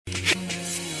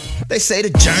They say the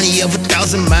journey of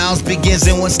 1,000 miles begins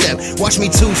in one step. Watch me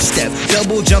two-step,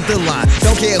 double jump the line.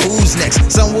 Don't care who's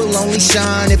next, sun will only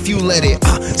shine if you let it.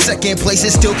 Second place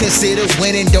is still considered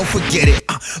winning, don't forget it.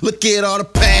 Look at all the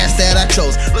paths that I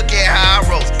chose. Look at how I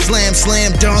rose. Slam,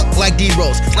 slam, dunk like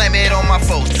D-Rose. Slam it on my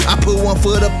foes. I put one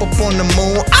foot up on the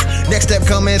moon. Next step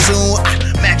coming soon.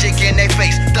 Magic in their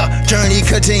face. The journey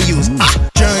continues.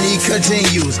 Journey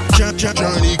continues.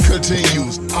 Journey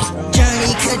continues.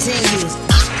 Journey continues.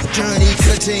 Journey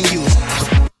continues.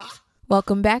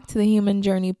 Welcome back to the Human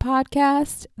Journey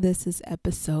Podcast. This is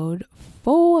episode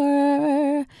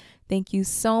 4. Thank you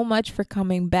so much for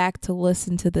coming back to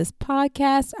listen to this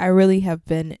podcast. I really have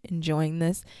been enjoying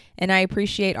this, and I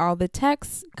appreciate all the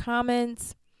texts,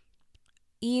 comments,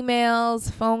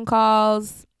 emails, phone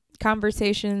calls,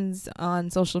 conversations on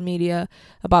social media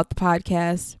about the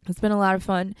podcast. It's been a lot of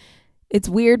fun. It's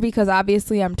weird because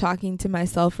obviously I'm talking to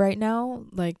myself right now.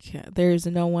 Like, there's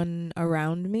no one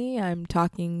around me. I'm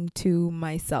talking to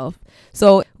myself.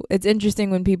 So it's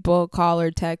interesting when people call or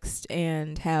text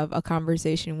and have a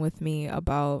conversation with me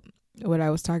about what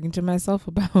I was talking to myself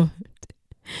about.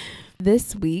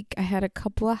 This week, I had a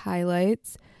couple of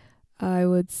highlights. I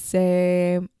would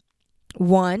say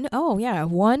one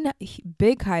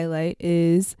big highlight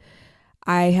is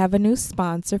I have a new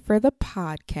sponsor for the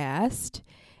podcast.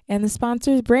 And the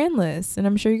sponsor is Brandless. And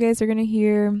I'm sure you guys are going to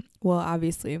hear, well,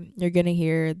 obviously, you're going to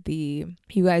hear you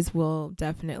guys will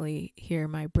definitely hear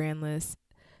my Brandless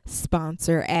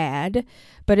sponsor ad.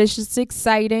 But it's just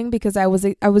exciting because I was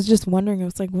just wondering, I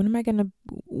was like, when am I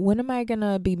going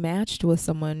to be matched with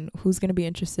someone who's going to be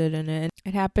interested in it?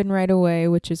 It happened right away,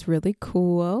 which is really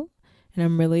cool. And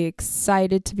I'm really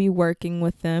excited to be working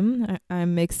with them.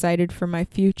 I'm excited for my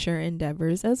future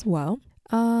endeavors as well.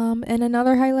 And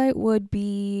another highlight would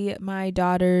be my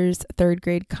daughter's 3rd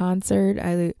grade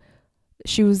concert.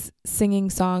 She was singing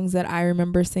songs that I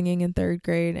remember singing in 3rd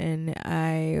grade, and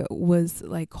I was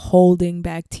like holding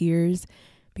back tears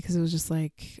because it was just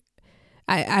like,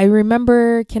 I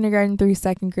remember kindergarten through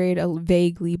 2nd grade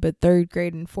vaguely, but 3rd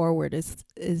grade and forward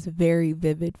is very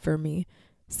vivid for me.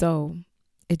 So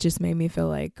it just made me feel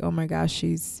like, oh my gosh,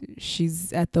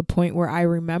 she's at the point where I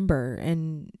remember,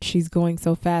 and she's going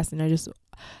so fast, and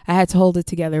I had to hold it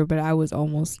together, but I was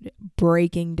almost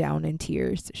breaking down in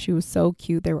tears. She was so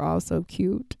cute. They were all so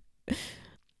cute.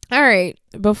 All right,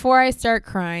 before I start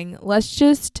crying, let's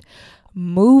just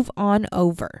move on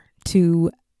over to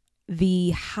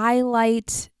the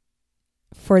highlight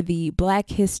for the Black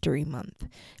History Month.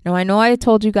 Now, I know I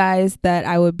told you guys that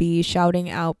I would be shouting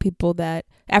out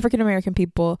African American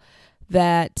people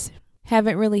that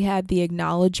haven't really had the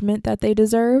acknowledgement that they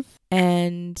deserve,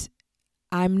 and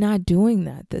I'm not doing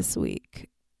that this week.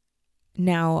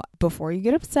 Now, before you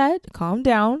get upset, calm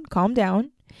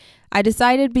down. I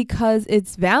decided because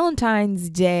it's Valentine's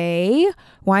Day,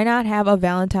 why not have a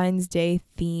Valentine's Day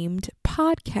themed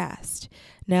podcast?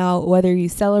 Now, whether you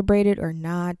celebrate it or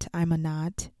not, I'm a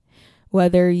not.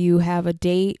 Whether you have a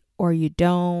date or you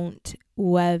don't,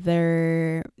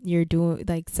 whether you're doing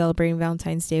celebrating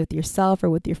Valentine's Day with yourself or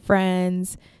with your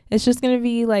friends, it's just going to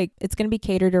be it's going to be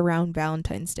catered around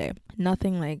Valentine's Day.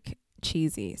 Nothing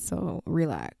cheesy. So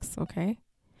relax. Okay.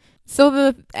 So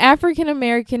the African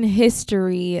American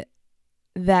history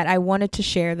that I wanted to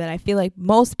share that I feel like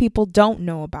most people don't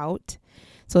know about.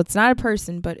 So it's not a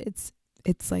person, but it's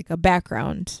like a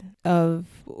background of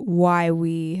why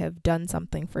we have done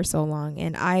something for so long.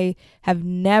 And I have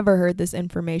never heard this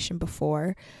information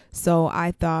before. So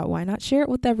I thought, why not share it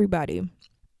with everybody?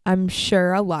 I'm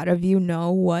sure a lot of you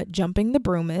know what jumping the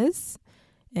broom is.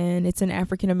 And it's an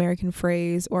African American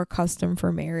phrase or custom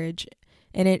for marriage.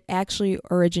 And it actually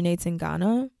originates in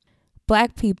Ghana.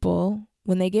 Black people,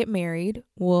 when they get married,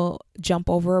 will jump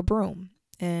over a broom.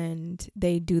 And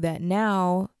they do that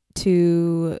now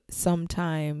to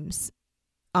sometimes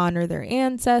honor their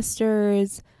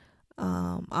ancestors,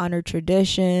 honor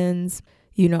traditions.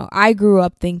 I grew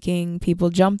up thinking people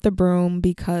jumped the broom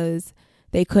because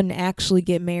they couldn't actually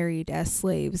get married as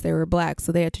slaves. They were Black,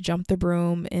 so they had to jump the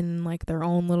broom in their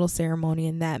own little ceremony,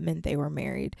 and that meant they were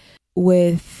married.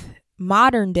 With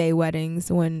modern day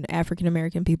weddings, when African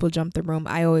American people jump the broom,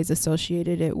 I always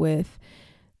associated it with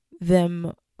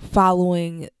them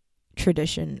following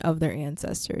tradition of their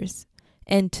ancestors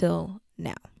until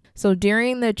now. So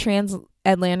during the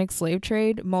transatlantic slave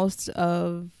trade, most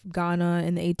of Ghana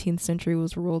in the 18th century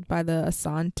was ruled by the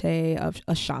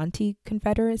Ashanti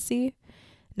Confederacy.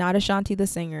 Not Ashanti the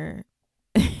singer.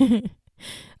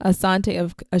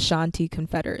 Ashanti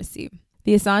Confederacy.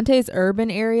 The Asante's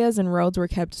urban areas and roads were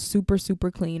kept super,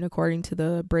 super clean according to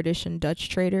the British and Dutch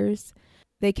traders.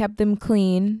 They kept them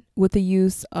clean with the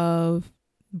use of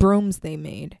brooms they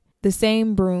made. The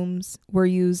same brooms were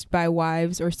used by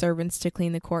wives or servants to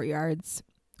clean the courtyards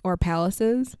or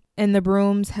palaces. And the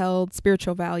brooms held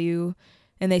spiritual value,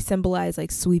 and they symbolize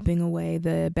like sweeping away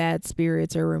the bad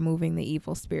spirits or removing the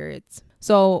evil spirits.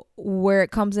 So where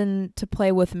it comes into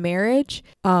play with marriage,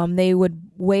 they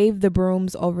would wave the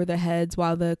brooms over the heads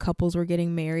while the couples were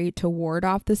getting married to ward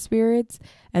off the spirits.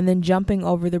 And then jumping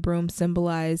over the broom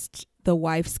symbolized the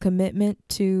wife's commitment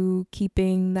to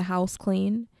keeping the house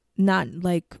clean. Not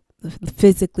like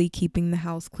physically keeping the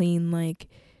house clean, like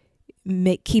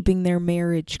keeping their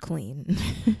marriage clean.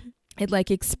 It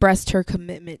like expressed her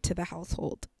commitment to the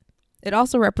household. It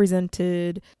also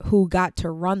represented who got to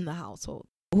run the household.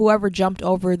 Whoever jumped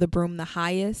over the broom the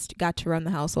highest got to run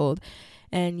the household.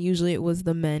 And usually it was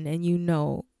the men. And you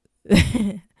know,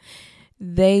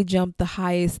 they jumped the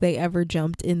highest they ever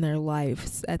jumped in their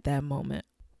lives at that moment.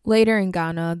 Later in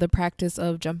Ghana, the practice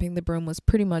of jumping the broom was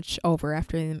pretty much over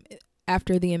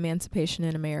after the emancipation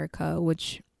in America,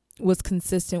 which was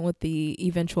consistent with the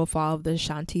eventual fall of the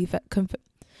Ashanti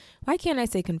why can't I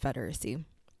say Confederacy?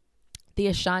 The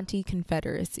Ashanti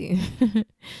Confederacy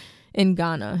in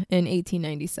Ghana in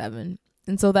 1897.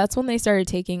 And so that's when they started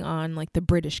taking on like the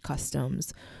British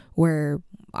customs, where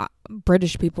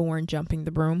British people weren't jumping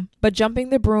the broom. But jumping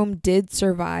the broom did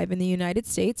survive in the United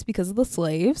States because of the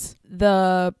slaves.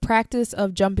 The practice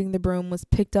of jumping the broom was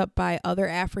picked up by other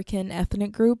African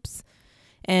ethnic groups,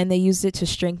 and they used it to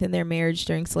strengthen their marriage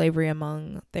during slavery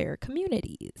among their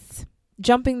communities.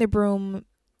 Jumping the broom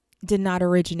did not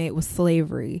originate with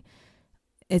slavery.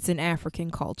 It's an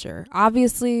African culture.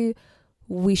 Obviously,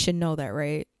 we should know that,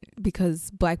 right?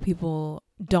 Because Black people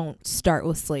don't start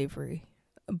with slavery.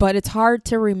 But it's hard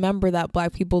to remember that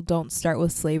Black people don't start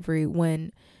with slavery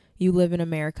when you live in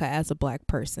America as a Black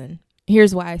person.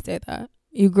 Here's why I say that.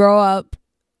 You grow up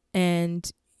and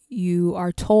you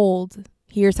are told,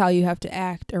 here's how you have to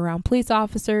act around police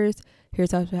officers.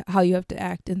 Here's how you have to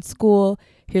act in school.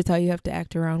 Here's how you have to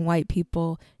act around white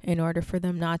people in order for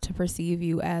them not to perceive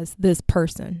you as this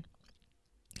person.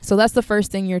 So that's the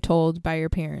first thing you're told by your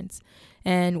parents.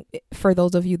 And for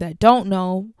those of you that don't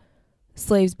know,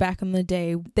 slaves back in the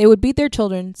day, they would beat their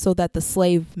children so that the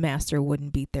slave master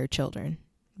wouldn't beat their children,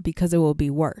 because it will be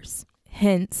worse.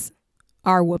 Hence,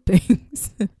 our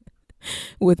whoopings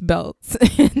with belts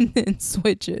and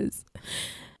switches.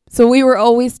 So we were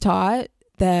always taught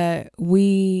that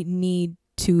we need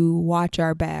to watch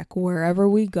our back wherever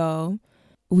we go.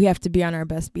 We have to be on our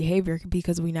best behavior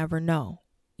because we never know.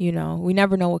 You know, we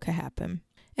never know what could happen.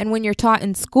 And when you're taught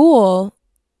in school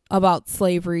about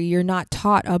slavery, you're not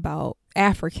taught about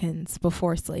Africans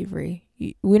before slavery.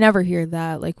 We never hear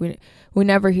that. Like we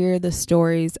never hear the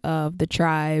stories of the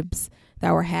tribes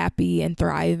that were happy and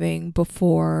thriving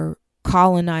before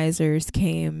colonizers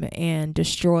came and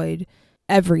destroyed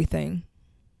everything.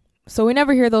 So we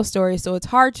never hear those stories. So it's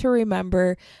hard to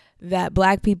remember that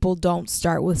Black people don't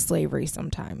start with slavery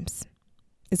sometimes.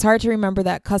 It's hard to remember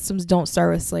that customs don't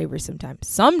start with slavery sometimes.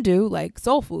 Some do, like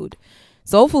soul food.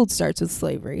 Soul food starts with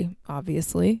slavery,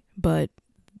 obviously, but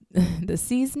the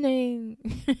seasoning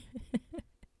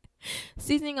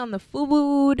on the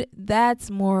food, that's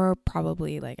more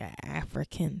probably like an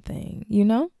African thing, you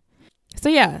know? So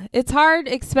yeah, it's hard,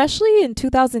 especially in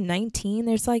 2019.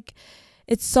 There's like,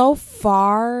 it's so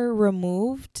far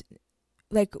removed.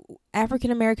 Like African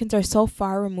Americans are so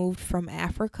far removed from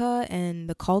Africa and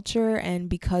the culture, and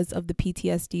because of the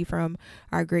PTSD from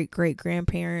our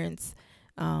great-great-grandparents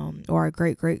or our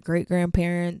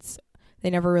great-great-great-grandparents, they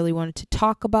never really wanted to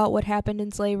talk about what happened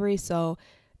in slavery.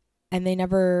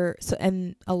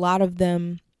 And a lot of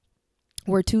them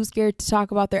were too scared to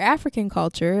talk about their African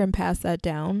culture and pass that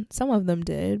down. Some of them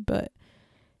did, but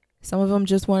some of them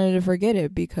just wanted to forget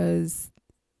it because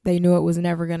they knew it was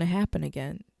never going to happen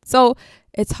again. So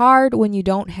it's hard when you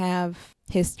don't have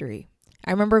history. I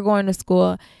remember going to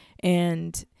school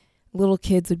and little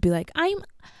kids would be like, I'm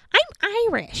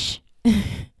Irish.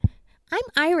 I'm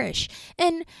Irish.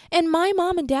 And my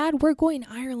mom and dad, we're going to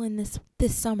Ireland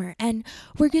this summer, and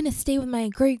we're going to stay with my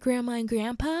great grandma and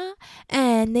grandpa,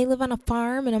 and they live on a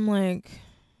farm. And I'm like,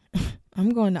 I'm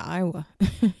going to Iowa.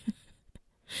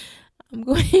 I'm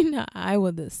going to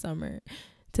Iowa this summer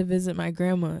to visit my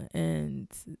grandma, and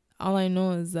all I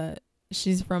know is that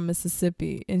she's from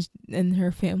Mississippi and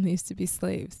her family used to be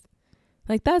slaves.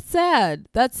 Like, that's sad.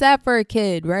 That's sad for a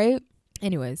kid, right?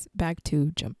 Anyways, back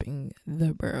to jumping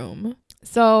the broom.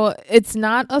 So it's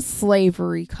not a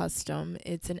slavery custom.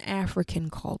 It's an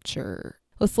African culture.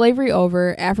 With slavery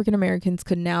over, African Americans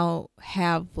could now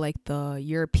have like the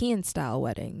European style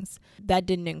weddings. That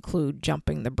didn't include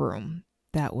jumping the broom.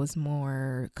 That was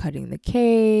more cutting the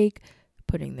cake,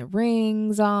 putting the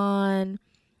rings on,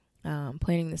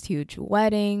 planning this huge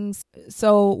weddings.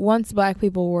 So once Black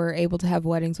people were able to have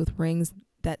weddings with rings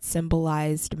that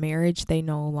symbolized marriage, they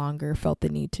no longer felt the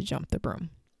need to jump the broom.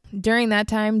 During that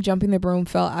time, jumping the broom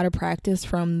fell out of practice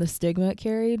from the stigma it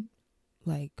carried.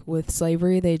 Like with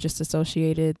slavery, they just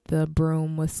associated the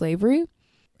broom with slavery.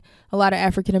 A lot of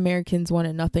African Americans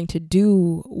wanted nothing to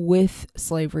do with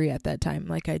slavery at that time,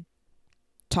 like I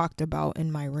talked about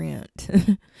in my rant.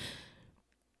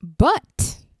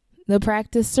 But the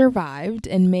practice survived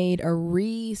and made a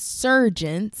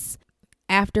resurgence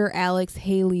after Alex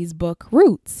Haley's book,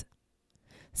 Roots.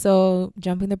 So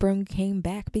jumping the broom came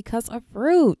back because of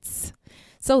Roots.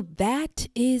 So that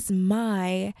is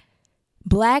my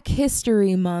Black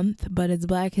History Month, but it's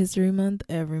Black History Month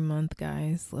every month,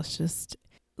 guys. Let's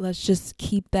just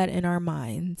keep that in our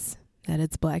minds, that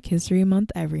it's Black History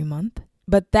Month every month.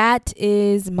 But that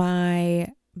is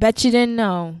my bet you didn't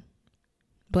know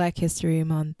Black History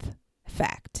Month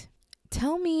fact.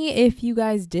 Tell me if you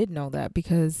guys did know that,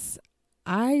 because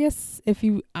I guess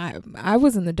I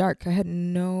was in the dark. I had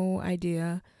no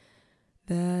idea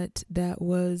that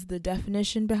was the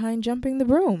definition behind jumping the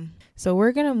broom. So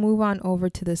we're going to move on over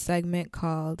to the segment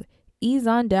called Ease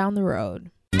On Down the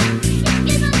Road.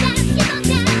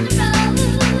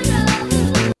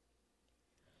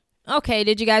 Okay,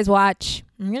 did you guys watch?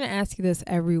 I'm going to ask you this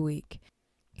every week.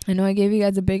 I know I gave you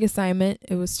guys a big assignment.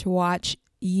 It was to watch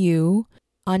You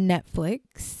on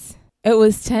Netflix. It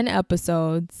was 10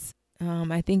 episodes.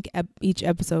 I think each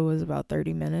episode was about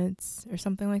 30 minutes or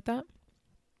something like that.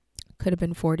 Could have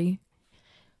been 40.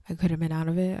 I could have been out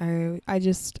of it.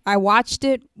 I watched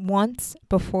it once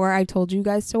before I told you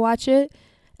guys to watch it.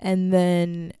 And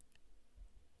then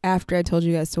after I told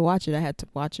you guys to watch it, I had to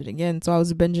watch it again. So I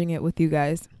was binging it with you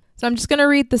guys. So I'm just going to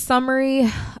read the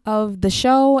summary of the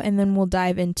show and then we'll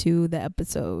dive into the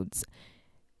episodes.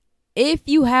 If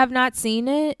you have not seen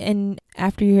it and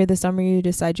after you hear the summary you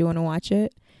decide you want to watch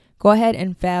it, go ahead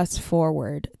and fast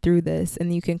forward through this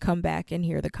and you can come back and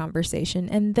hear the conversation.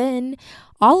 And then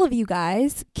all of you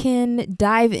guys can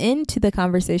dive into the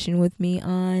conversation with me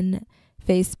on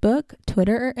Facebook,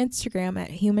 Twitter, or Instagram at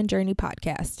Human Journey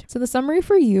Podcast. So the summary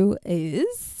for you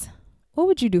is, what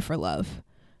would you do for love?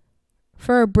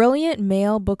 For a brilliant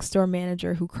male bookstore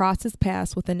manager who crosses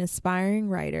paths with an inspiring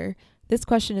writer, this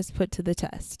question is put to the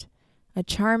test. A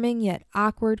charming yet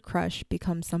awkward crush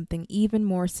becomes something even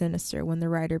more sinister when the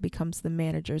writer becomes the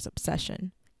manager's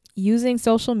obsession. Using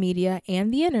social media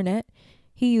and the internet,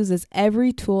 he uses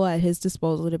every tool at his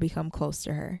disposal to become close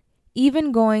to her,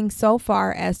 even going so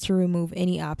far as to remove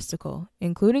any obstacle,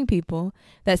 including people,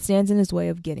 that stands in his way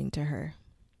of getting to her.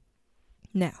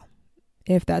 Now,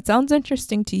 if that sounds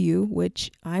interesting to you,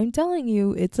 which I'm telling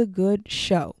you, it's a good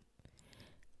show,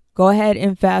 go ahead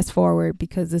and fast forward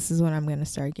because this is when I'm going to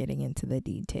start getting into the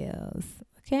details.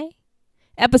 Okay?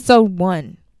 Episode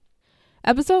 1.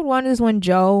 Episode 1 is when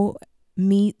Joe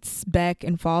meets Beck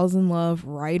and falls in love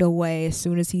right away as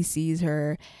soon as he sees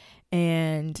her.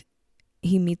 And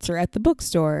he meets her at the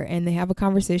bookstore and they have a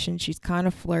conversation. She's kind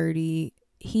of flirty.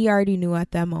 He already knew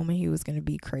at that moment he was going to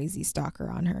be crazy stalker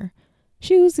on her.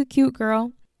 She was a cute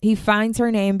girl. He finds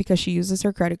her name because she uses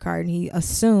her credit card and he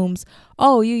assumes,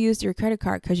 oh, you used your credit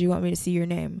card because you want me to see your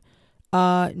name.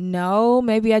 No,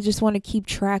 maybe I just want to keep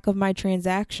track of my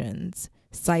transactions.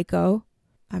 Psycho.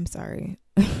 I'm sorry.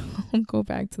 I'll go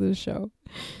back to the show.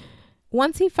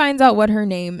 Once he finds out what her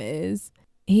name is,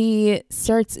 he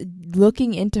starts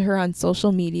looking into her on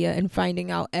social media and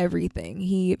finding out everything.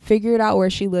 He figured out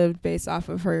where she lived based off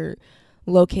of her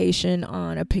location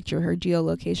on a picture, her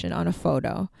geolocation on a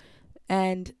photo.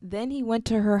 And then he went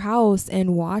to her house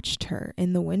and watched her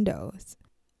in the windows.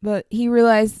 But he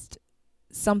realized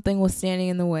something was standing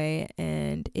in the way,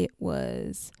 and it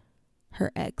was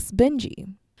her ex,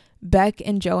 Benji. Beck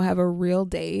and Joe have a real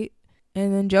date,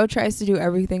 and then Joe tries to do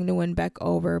everything to win Beck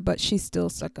over, but she's still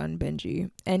stuck on Benji.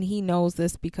 And he knows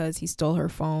this because he stole her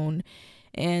phone,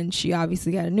 and she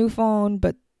obviously got a new phone,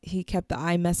 but he kept the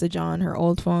iMessage on her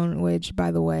old phone, which,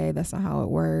 by the way, that's not how it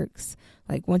works.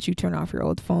 Like, once you turn off your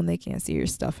old phone, they can't see your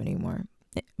stuff anymore.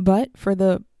 But for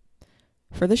the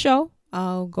show,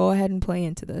 I'll go ahead and play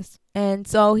into this. And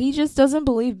so he just doesn't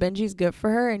believe Benji's good for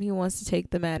her, and he wants to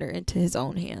take the matter into his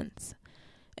own hands.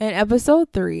 In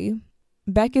episode 3,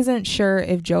 Beck isn't sure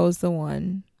if Joe's the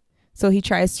one, so he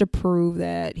tries to prove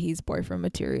that he's boyfriend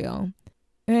material.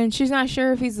 And she's not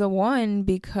sure if he's the one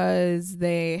because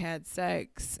they had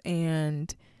sex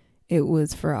and it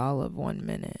was for all of 1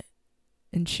 minute.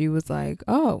 And she was like,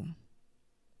 oh,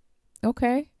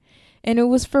 okay. And it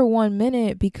was for 1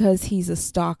 minute because he's a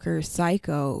stalker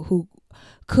psycho who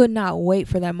could not wait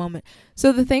for that moment.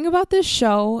 So the thing about this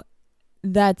show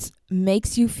that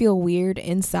makes you feel weird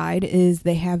inside is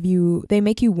they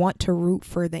make you want to root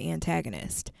for the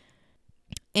antagonist.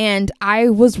 And I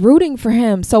was rooting for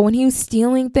him. So when he was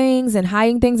stealing things and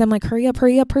hiding things, I'm like, hurry up,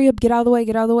 get out of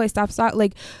the way, stop,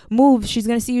 like, move, she's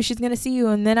gonna see you.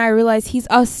 And then I realized he's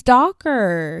a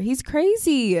stalker. He's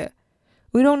crazy.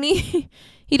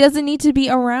 He doesn't need to be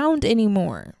around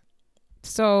anymore.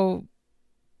 So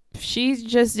she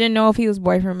just didn't know if he was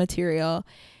boyfriend material,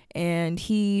 and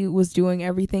he was doing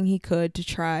everything he could to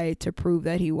try to prove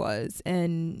that he was.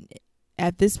 And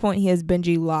at this point, he has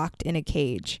Benji locked in a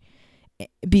cage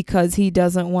because he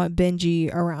doesn't want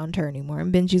Benji around her anymore.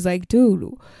 And Benji's like,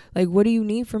 dude, like, what do you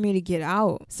need for me to get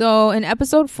out? So in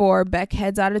episode 4, Beck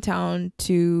heads out of town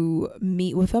to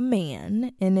meet with a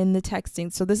man. And in the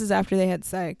texting, so this is after they had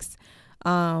sex,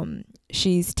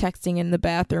 she's texting in the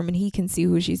bathroom, and he can see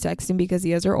who she's texting because he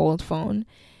has her old phone.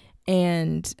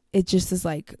 And it just is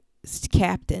like,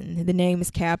 Captain. The name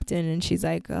is Captain. And she's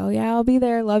like, oh yeah, I'll be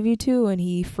there, love you too. And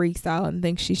he freaks out and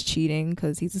thinks she's cheating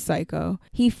because he's a psycho.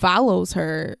 He follows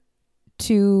her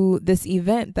to this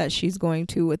event that she's going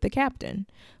to with the captain.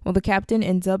 Well, the captain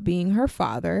ends up being her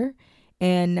father,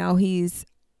 and now he's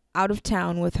out of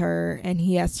town with her, and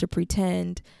he has to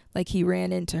pretend like he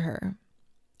ran into her.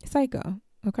 Psycho.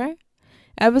 Okay.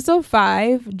 Episode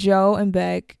 5, Joe and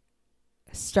Beck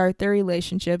start their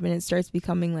relationship, and it starts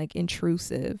becoming like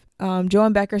intrusive. Joe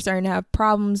and Beck are starting to have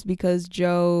problems because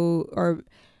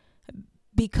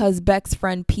Beck's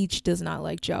friend Peach does not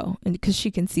like Joe, and because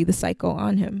she can see the psycho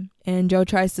on him. And Joe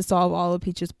tries to solve all of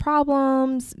Peach's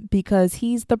problems because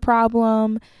he's the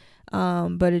problem,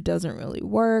 but it doesn't really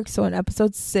work. So in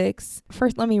episode 6,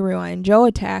 first let me rewind. Joe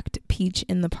attacked Peach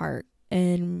in the park,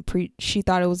 and she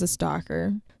thought it was a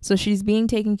stalker. So she's being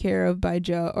taken care of by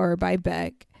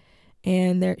Beck.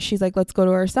 And she's like, let's go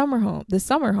to the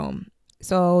summer home.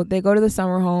 So they go to the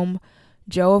summer home.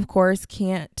 Joe, of course,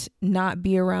 can't not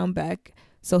be around Beck,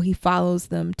 so he follows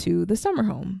them to the summer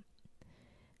home.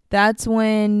 That's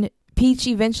when Peach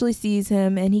eventually sees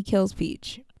him, and he kills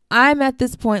Peach. I'm at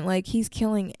this point like, he's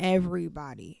killing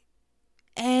everybody.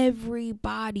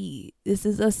 Everybody. This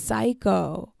is a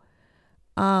psycho.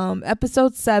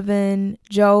 Episode 7,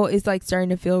 Joe is like starting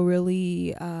to feel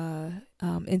really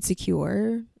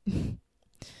insecure.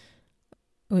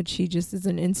 Which he just is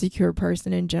an insecure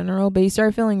person in general, but he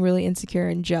started feeling really insecure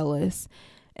and jealous.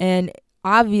 And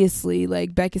obviously,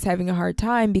 like, Beck is having a hard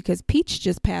time because Peach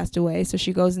just passed away. So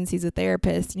she goes and sees a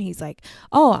therapist, and he's like,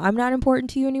 oh, I'm not important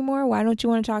to you anymore, why don't you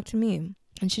want to talk to me?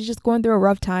 And she's just going through a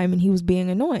rough time, and he was being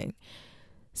annoying.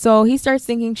 So he starts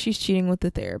thinking she's cheating with the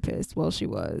therapist. Well, she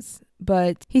was.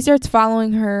 But he starts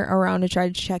following her around to try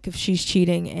to check if she's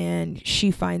cheating, and she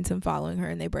finds him following her,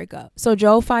 and they break up. So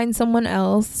Joe finds someone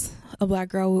else, a black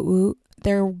girl, woot woot.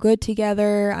 They're good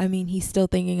together. I mean, he's still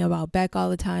thinking about Beck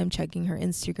all the time, checking her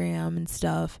Instagram and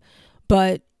stuff.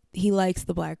 But he likes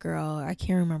the black girl. I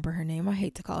can't remember her name. I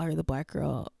hate to call her the black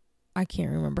girl. I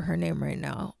can't remember her name right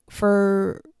now.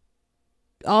 For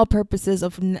all purposes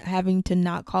of having to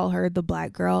not call her the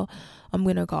black girl,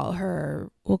 we'll call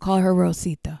her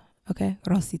Rosita. Okay,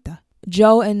 Rosita.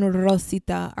 Joe and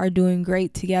Rosita are doing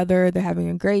great together. They're having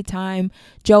a great time.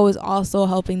 Joe is also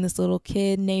helping this little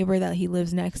kid neighbor that he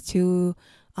lives next to.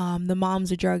 The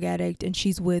mom's a drug addict, and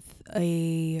she's with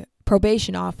a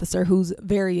probation officer who's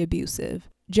very abusive.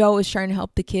 Joe is trying to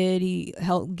help the kid. He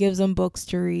gives him books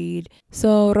to read.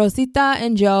 So Rosita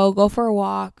and Joe go for a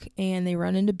walk, and they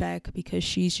run into Beck because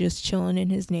she's just chilling in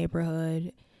his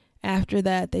neighborhood. After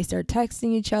that, they start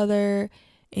texting each other,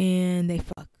 and they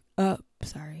fuck.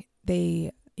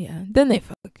 Then they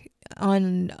fuck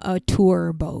on a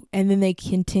tour boat, and then they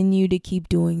continue to keep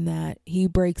doing that. He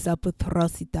breaks up with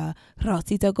Rosita.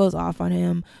 Rosita goes off on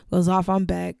him, goes off on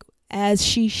Beck, as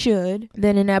she should.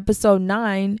 Then in episode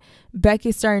 9, Beck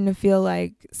is starting to feel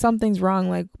like something's wrong,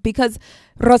 like, because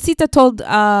Rosita told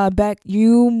Beck,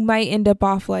 you might end up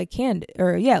off like Candace,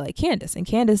 and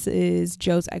Candace is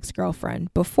Joe's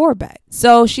ex-girlfriend before Beck.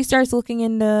 So she starts looking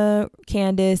into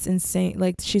Candace and saying,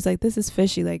 like, she's like, this is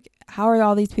fishy, like, how are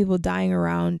all these people dying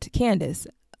around Candace?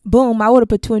 Boom, I would have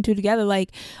put 2 and 2 together,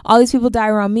 like, all these people died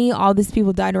around me, all these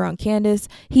people died around Candace.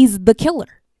 He's the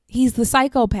killer. He's the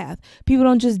psychopath. People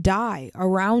don't just die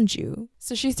around you.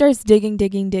 So she starts digging,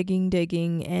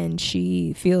 and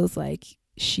she feels like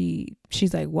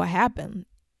she's like, what happened?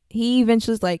 He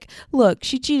eventually is like, look,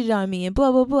 she cheated on me and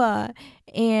blah, blah, blah.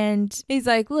 And he's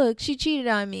like, look, she cheated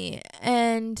on me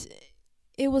and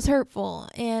it was hurtful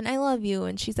and I love you.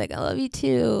 And she's like, I love you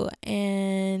too.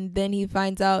 And then he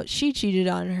finds out she cheated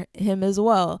on him as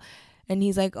well. And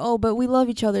he's like, oh, but we love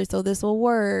each other, so this will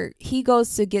work. He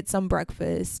goes to get some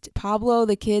breakfast. Pablo,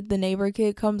 the kid, the neighbor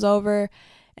kid, comes over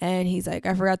and he's like,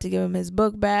 I forgot to give him his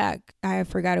book back. I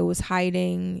forgot it was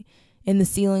hiding in the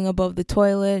ceiling above the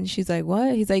toilet. And she's like,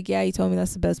 what? He's like, yeah, he told me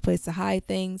that's the best place to hide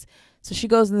things. So she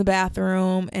goes in the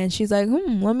bathroom and she's like,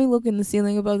 let me look in the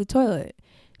ceiling above the toilet.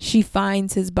 She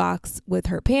finds his box with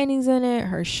her panties in it,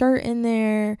 her shirt in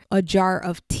there, a jar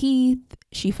of teeth.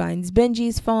 She finds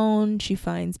Benji's phone. She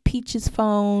finds Peach's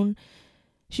phone.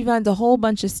 She finds a whole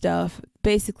bunch of stuff,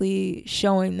 basically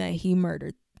showing that he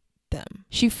murdered them.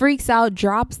 She freaks out,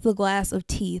 drops the glass of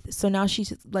teeth. So now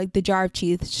she's like the jar of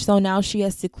teeth. So now she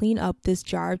has to clean up this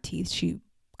jar of teeth. She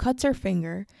cuts her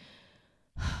finger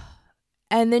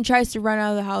and then tries to run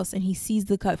out of the house, and he sees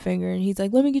the cut finger and he's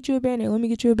like, let me get you a Band-Aid. Let me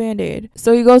get you a Band-Aid.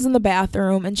 So he goes in the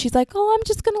bathroom and she's like, oh, I'm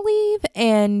just going to leave.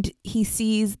 And he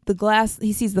sees the glass.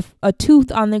 He sees a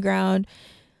tooth on the ground,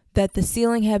 that the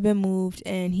ceiling had been moved,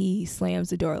 and he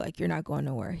slams the door like, you're not going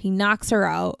nowhere. He knocks her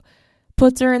out,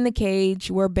 puts her in the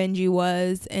cage where Benji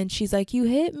was, and she's like, you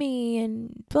hit me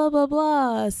and blah, blah,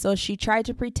 blah. So she tried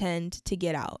to pretend to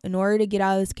get out. In order to get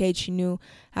out of this cage, she knew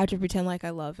how to pretend like I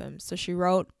love him. So she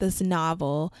wrote this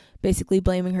novel, basically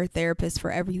blaming her therapist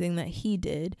for everything that he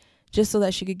did, just so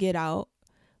that she could get out.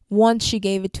 Once she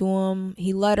gave it to him,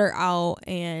 he let her out,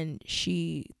 and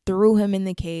she threw him in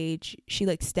the cage. She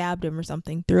like stabbed him or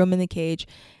something, threw him in the cage,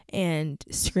 and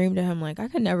screamed at him like, I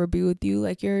could never be with you.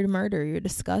 Like, you're a murderer. You're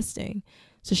disgusting.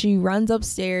 So she runs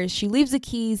upstairs. She leaves the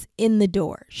keys in the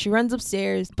door. She runs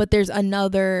upstairs, but there's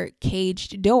another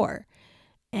caged door.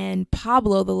 And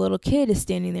Pablo, the little kid, is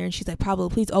standing there, and she's like, Pablo,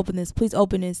 please open this. Please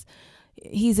open this.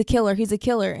 He's a killer. He's a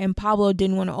killer. And Pablo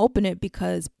didn't want to open it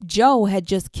because Joe had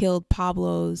just killed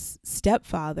Pablo's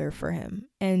stepfather for him.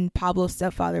 And Pablo's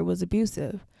stepfather was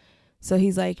abusive. So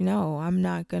he's like, no,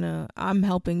 I'm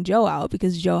helping Joe out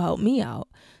because Joe helped me out.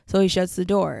 So he shuts the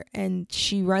door, and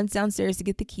she runs downstairs to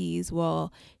get the keys.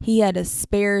 Well, he had a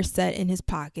spare set in his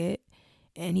pocket,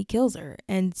 and he kills her.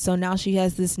 And so now she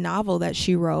has this novel that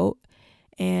she wrote,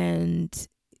 and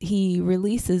he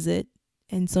releases it.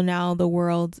 And so now the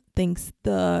world thinks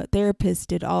the therapist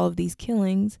did all of these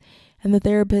killings, and the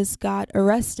therapist got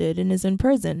arrested and is in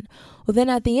prison. Well, then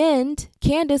at the end,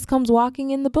 Candace comes walking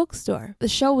in the bookstore. The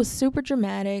show was super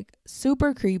dramatic,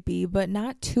 super creepy, but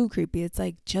not too creepy. It's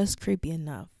like just creepy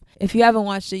enough. If you haven't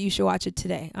watched it, you should watch it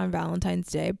today on Valentine's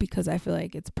Day, because I feel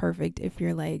like it's perfect if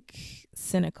you're like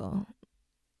cynical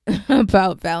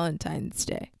about Valentine's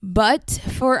Day. But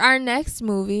for our next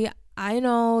movie, I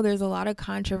know there's a lot of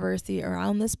controversy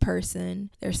around this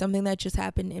person. There's something that just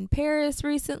happened in Paris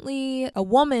recently. A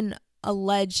woman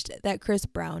alleged that Chris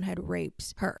Brown had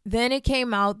raped her. Then it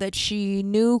came out that she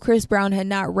knew Chris Brown had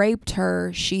not raped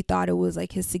her. She thought it was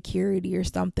like his security or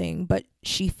something, but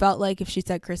she felt like if she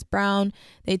said Chris Brown,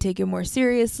 they'd take it more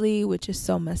seriously, which is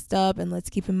so messed up. And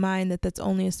let's keep in mind that that's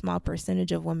only a small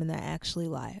percentage of women that actually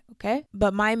lie, okay?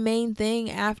 But my main thing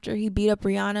after he beat up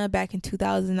Rihanna back in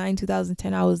 2009,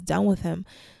 2010, I was done with him.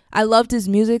 I loved his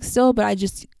music still, but I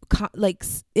just like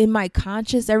in my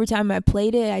conscience, every time I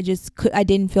played it, I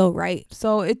didn't feel right.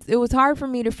 So it was hard for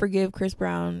me to forgive Chris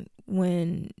Brown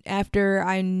after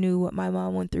I knew what my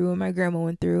mom went through and my grandma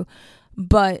went through.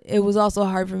 But it was also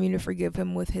hard for me to forgive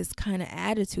him with his kind of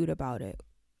attitude about it.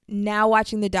 Now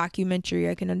watching the documentary,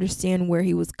 I can understand where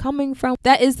he was coming from.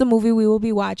 That is the movie we will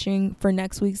be watching for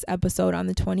next week's episode on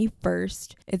the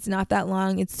 21st. It's not that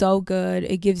long. It's so good.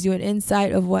 It gives you an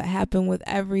insight of what happened with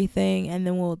everything, and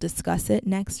then we'll discuss it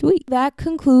next week. That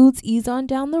concludes Ease On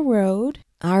Down the Road.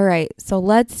 All right, so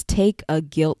let's take a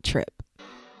guilt trip.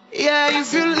 Yeah,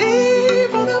 if you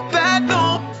leave on a bad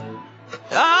note,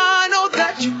 I know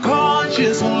that your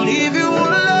conscience won't leave you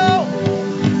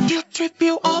alone. Guilt trip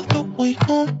you all the way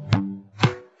home.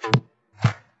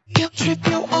 Guilt trip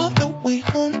you all the way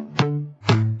home.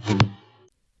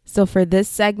 So for this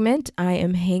segment, I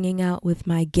am hanging out with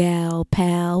my gal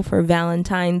pal for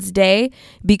Valentine's Day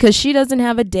because she doesn't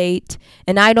have a date,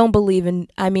 and I don't believe in,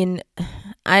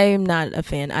 I'm not a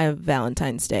fan of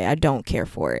Valentine's Day. I don't care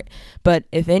for it. But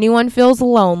if anyone feels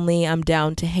lonely, I'm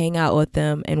down to hang out with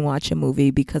them and watch a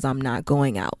movie because I'm not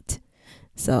going out.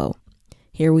 So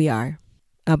here we are,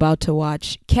 about to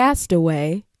watch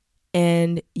Castaway,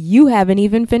 and you haven't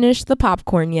even finished the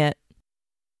popcorn yet.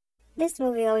 This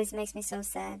movie always makes me so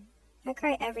sad. I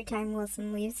cry every time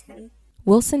Wilson leaves him.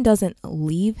 Wilson doesn't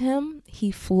leave him.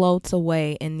 He floats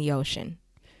away in the ocean.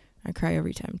 I cry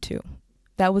every time too.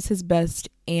 That was his best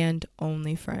and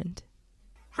only friend.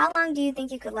 How long do you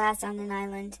think you could last on an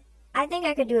island? I think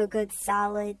I could do a good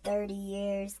solid 30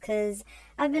 years, because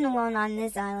I've been alone on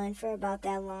this island for about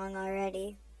that long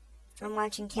already. from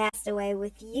watching Castaway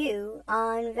with you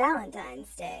on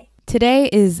Valentine's Day. Today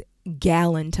is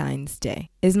Galentine's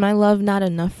Day. Is my love not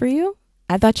enough for you?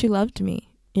 I thought you loved me.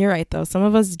 You're right, though. Some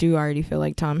of us do already feel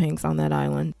like Tom Hanks on that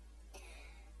island.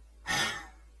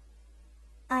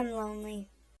 I'm lonely.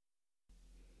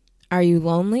 Are you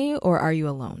lonely or are you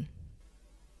alone?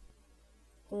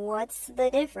 What's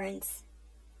the difference?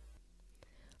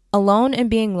 Alone and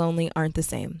being lonely aren't the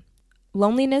same.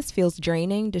 Loneliness feels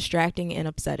draining, distracting, and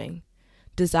upsetting.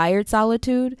 Desired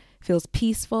solitude feels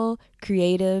peaceful,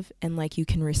 creative, and like you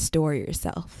can restore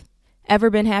yourself. Ever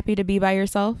been happy to be by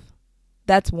yourself?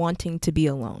 That's wanting to be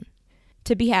alone.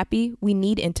 To be happy, we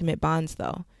need intimate bonds,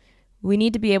 though. We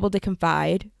need to be able to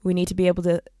confide. We need to be able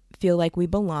to feel like we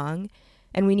belong.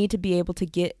 And we need to be able to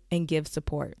get and give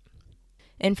support.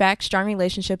 In fact, strong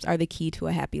relationships are the key to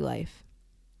a happy life.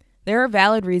 There are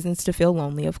valid reasons to feel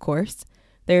lonely, of course.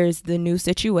 There's the new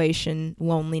situation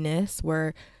loneliness,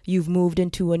 where you've moved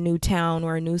into a new town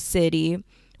or a new city,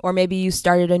 or maybe you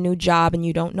started a new job and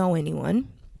you don't know anyone.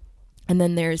 And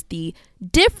then there's the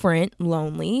different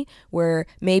lonely, where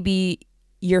maybe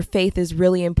your faith is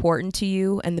really important to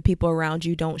you and the people around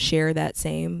you don't share that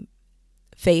same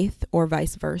faith, or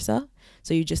vice versa.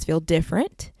 So you just feel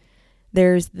different.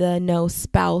 There's the no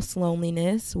spouse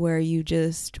loneliness, where you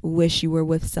just wish you were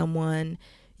with someone.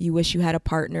 You wish you had a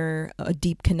partner, a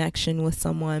deep connection with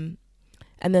someone.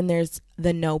 And then there's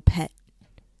the no pet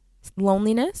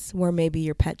loneliness, where maybe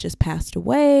your pet just passed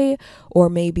away, or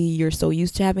maybe you're so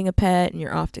used to having a pet and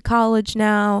you're off to college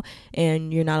now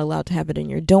and you're not allowed to have it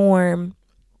in your dorm.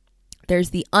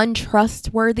 There's the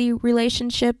untrustworthy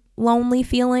relationship lonely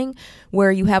feeling,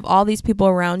 where you have all these people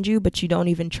around you, but you don't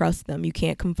even trust them. You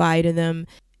can't confide in them,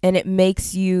 and it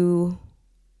makes you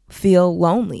feel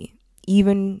lonely.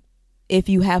 Even if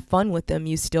you have fun with them,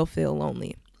 you still feel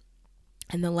lonely.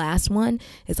 And the last one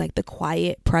is like the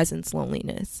quiet presence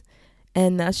loneliness.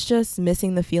 And that's just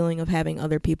missing the feeling of having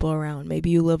other people around. Maybe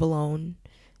you live alone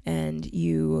and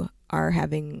you are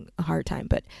having a hard time,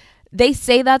 but they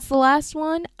say that's the last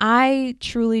one. I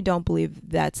truly don't believe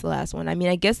that's the last one. I mean,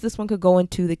 I guess this one could go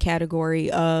into the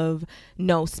category of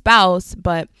no spouse,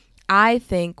 but I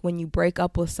think when you break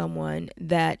up with someone,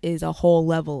 that is a whole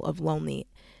level of lonely.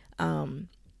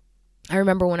 I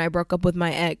remember when I broke up with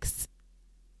my ex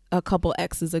a couple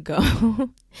exes ago,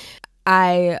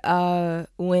 I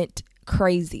went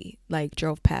crazy, like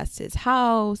drove past his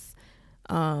house,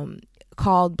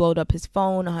 called, blowed up his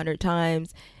phone 100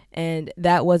 times. And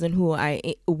that wasn't who I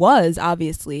was,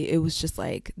 obviously. It was just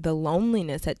like the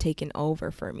loneliness had taken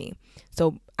over for me.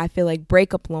 So I feel like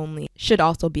breakup lonely should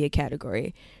also be a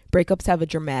category. Breakups have a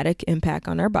dramatic impact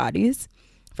on our bodies.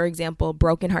 For example,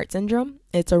 broken heart syndrome.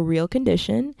 It's a real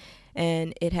condition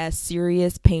and it has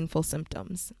serious painful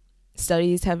symptoms.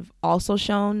 Studies have also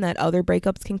shown that other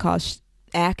breakups can cause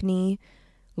acne,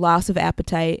 loss of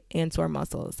appetite, and sore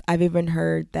muscles. I've even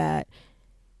heard that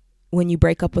when you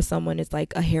break up with someone, it's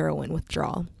like a heroin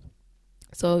withdrawal.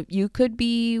 So you could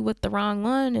be with the wrong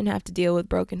one and have to deal with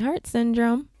broken heart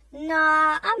syndrome.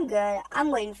 Nah, I'm good.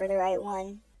 I'm waiting for the right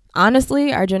one.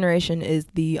 Honestly, our generation is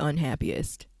the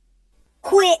unhappiest.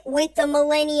 Quit with the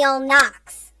millennial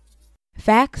knocks.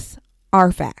 Facts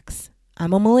are facts.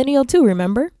 I'm a millennial too,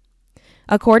 remember?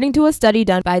 According to a study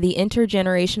done by the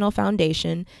Intergenerational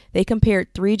Foundation, they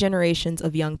compared 3 generations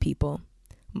of young people.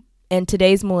 And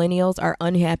today's millennials are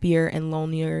unhappier and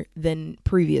lonelier than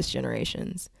previous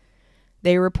generations.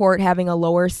 They report having a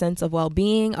lower sense of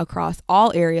well-being across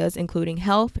all areas, including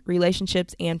health,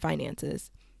 relationships, and finances.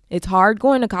 It's hard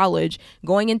going to college,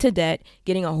 going into debt,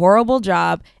 getting a horrible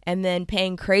job, and then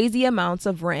paying crazy amounts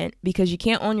of rent because you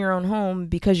can't own your own home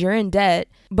because you're in debt.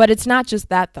 But it's not just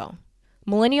that, though.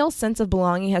 Millennials' sense of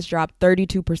belonging has dropped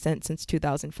 32% since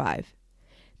 2005.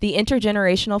 The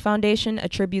Intergenerational Foundation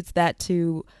attributes that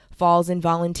to falls in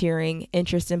volunteering,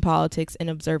 interest in politics, and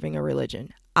observing a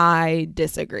religion. I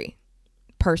disagree.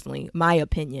 Personally, my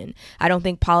opinion. I don't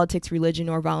think politics, religion,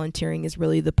 or volunteering is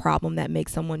really the problem that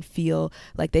makes someone feel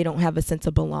like they don't have a sense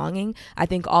of belonging. I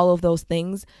think all of those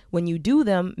things, when you do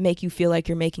them, make you feel like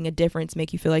you're making a difference,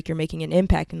 make you feel like you're making an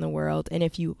impact in the world. And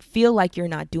if you feel like you're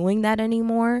not doing that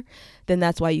anymore, then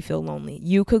that's why you feel lonely.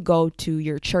 You could go to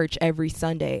your church every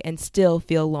Sunday and still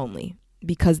feel lonely,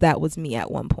 because that was me at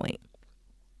one point.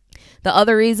 The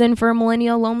other reason for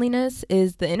millennial loneliness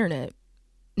is the internet.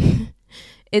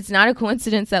 It's not a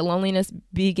coincidence that loneliness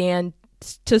began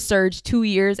to surge 2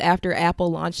 years after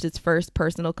Apple launched its first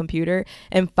personal computer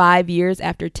and 5 years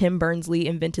after Tim Berners-Lee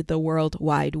invented the World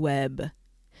Wide Web.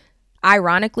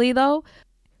 Ironically, though,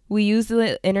 we use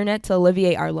the internet to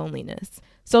alleviate our loneliness.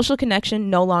 Social connection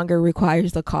no longer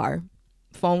requires a car.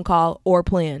 phone call, or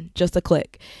plan. Just a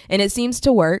click. And it seems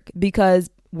to work because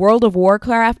World of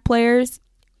Warcraft players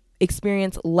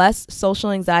experience less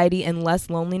social anxiety and less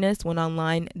loneliness when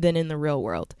online than in the real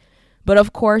world. But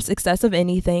of course, excessive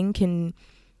anything can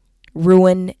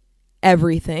ruin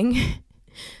everything.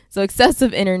 So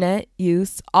excessive internet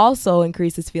use also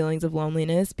increases feelings of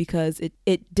loneliness because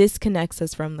it disconnects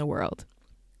us from the world.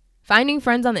 Finding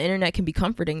friends on the internet can be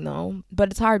comforting though, but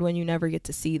it's hard when you never get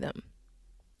to see them.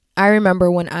 I remember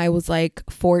when I was like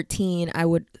 14, I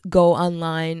would go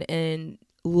online and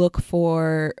look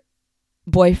for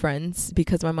boyfriends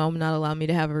because my mom would not allow me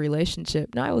to have a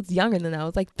relationship. No, I was younger than that. I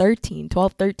was like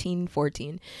 12, 13,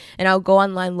 14. And I would go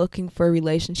online looking for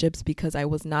relationships because I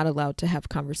was not allowed to have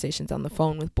conversations on the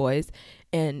phone with boys.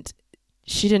 And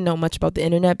she didn't know much about the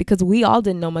internet because we all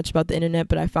didn't know much about the internet,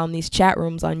 but I found these chat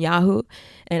rooms on Yahoo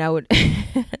and I would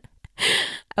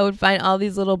I would find all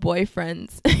these little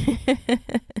boyfriends.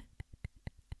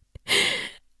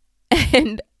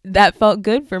 And that felt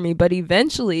good for me. But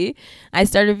eventually I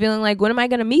started feeling like, when am I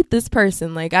going to meet this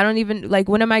person? Like, I don't even, like,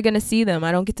 when am I going to see them?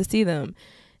 I don't get to see them.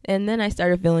 And then I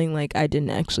started feeling like I didn't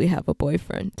actually have a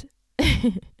boyfriend.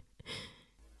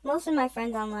 Most of my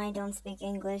friends online don't speak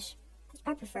English.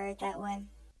 I prefer it that way.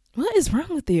 What is wrong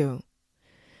with you?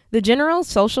 The General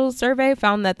Social Survey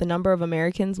found that the number of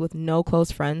Americans with no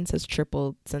close friends has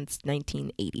tripled since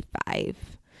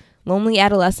 1985. Lonely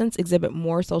adolescents exhibit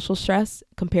more social stress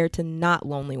compared to not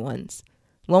lonely ones.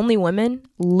 Lonely women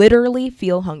literally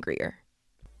feel hungrier.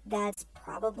 That's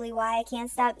probably why I can't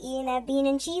stop eating that bean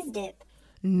and cheese dip.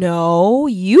 No,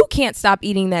 you can't stop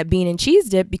eating that bean and cheese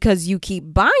dip because you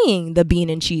keep buying the bean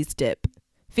and cheese dip.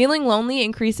 Feeling lonely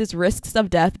increases risks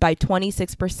of death by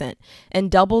 26%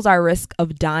 and doubles our risk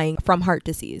of dying from heart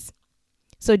disease.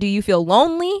 So do you feel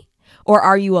lonely or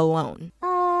are you alone?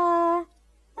 A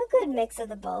good mix of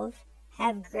the both.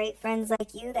 Have great friends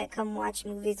like you that come watch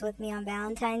movies with me on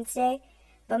Valentine's Day,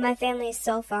 but my family is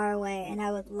so far away and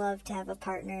I would love to have a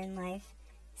partner in life.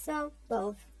 So,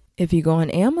 both. If you go on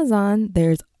Amazon,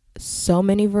 there's so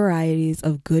many varieties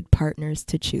of good partners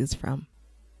to choose from.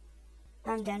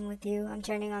 I'm done with you. I'm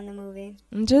turning on the movie.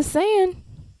 I'm just saying.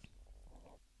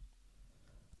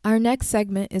 Our next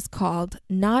segment is called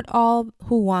Not All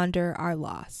Who Wander Are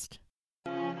Lost.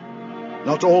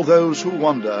 Not all those who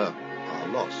wander are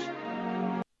lost.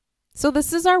 So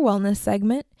this is our wellness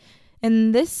segment.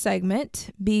 In this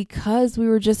segment, because we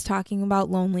were just talking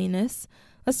about loneliness,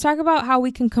 let's talk about how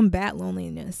we can combat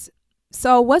loneliness.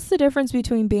 So what's the difference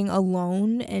between being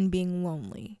alone and being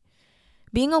lonely?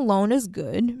 Being alone is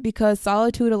good because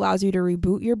solitude allows you to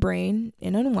reboot your brain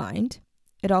and unwind.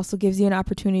 It also gives you an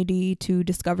opportunity to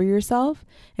discover yourself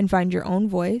and find your own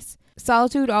voice.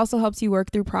 Solitude also helps you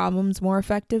work through problems more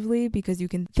effectively because you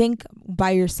can think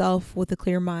by yourself with a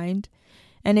clear mind,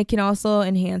 and it can also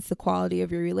enhance the quality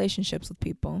of your relationships with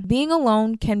people. Being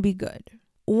alone can be good.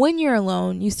 When you're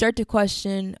alone, you start to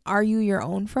question, are you your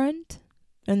own friend?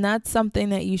 And that's something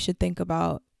that you should think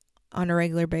about on a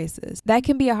regular basis. That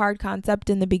can be a hard concept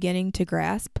in the beginning to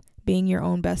grasp, being your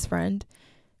own best friend,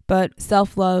 but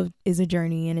self-love is a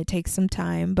journey and it takes some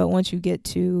time. But once you get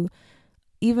to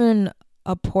even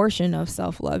a portion of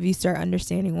self-love, you start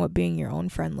understanding what being your own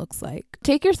friend looks like.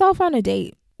 Take yourself on a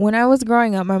date. When I was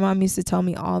growing up, my mom used to tell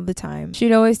me all the time.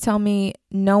 She'd always tell me,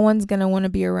 no one's going to want to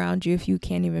be around you if you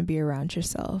can't even be around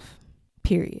yourself.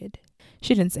 Period.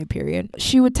 She didn't say period.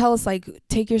 She would tell us, like,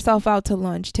 take yourself out to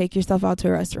lunch, take yourself out to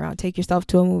a restaurant, take yourself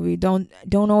to a movie. Don't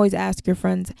always ask your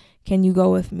friends, can you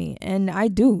go with me? And I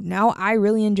do. Now I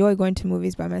really enjoy going to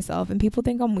movies by myself, and people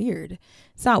think I'm weird.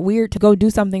 It's not weird to go do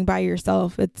something by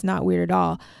yourself. It's not weird at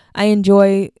all. I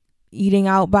enjoy eating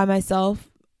out by myself.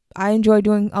 I enjoy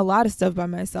doing a lot of stuff by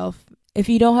myself. If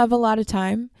you don't have a lot of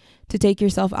time to take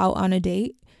yourself out on a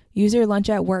date, use your lunch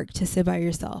at work to sit by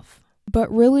yourself. But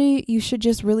really, you should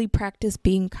just really practice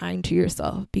being kind to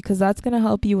yourself because that's going to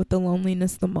help you with the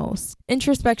loneliness the most.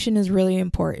 Introspection is really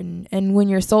important. And when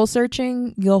you're soul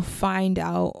searching, you'll find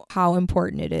out how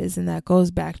important it is. And that goes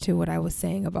back to what I was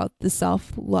saying about the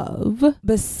self-love.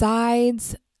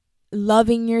 Besides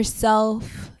loving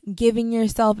yourself, giving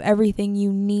yourself everything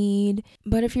you need.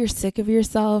 But if you're sick of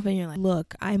yourself and you're like,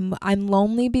 look, I'm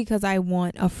lonely because I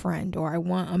want a friend or I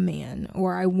want a man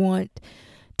or I want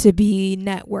to be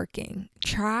networking.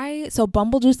 So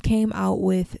Bumble just came out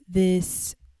with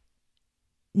this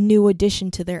new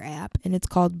addition to their app and it's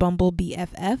called Bumble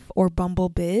BFF or Bumble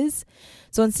Biz.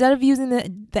 So instead of using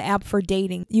the app for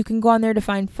dating, you can go on there to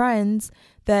find friends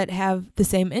that have the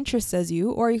same interests as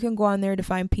you, or you can go on there to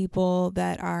find people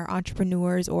that are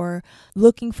entrepreneurs or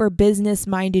looking for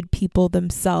business-minded people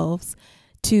themselves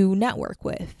to network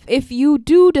with. If you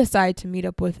do decide to meet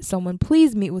up with someone,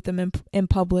 please meet with them in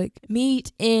public.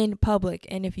 Meet in public.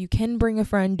 And if you can bring a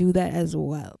friend, do that as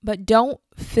well. But don't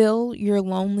fill your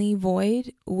lonely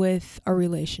void with a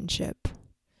relationship.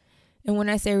 And when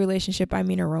I say relationship, I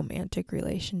mean a romantic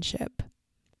relationship.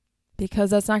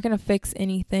 Because that's not going to fix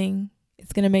anything.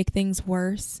 It's going to make things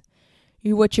worse.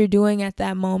 What you're doing at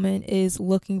that moment is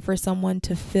looking for someone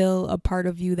to fill a part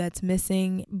of you that's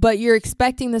missing, but you're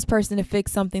expecting this person to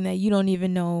fix something that you don't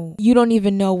even know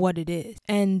what it is.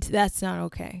 And that's not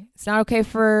okay. It's not okay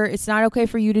for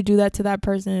you to do that to that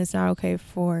person. It's not okay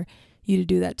for you to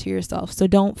do that to yourself. So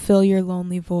don't fill your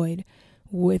lonely void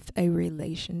with a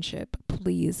relationship.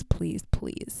 Please, please,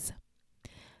 please.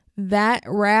 That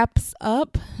wraps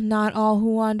up Not All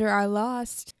Who Wander Are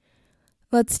Lost.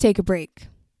 Let's take a break.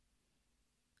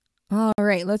 All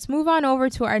right, let's move on over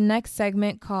to our next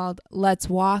segment called Let's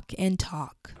Walk and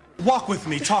Talk. Walk with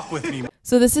me, talk with me.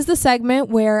 So this is the segment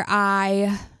where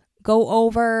I go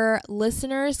over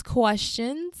listeners'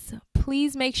 questions.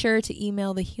 Please make sure to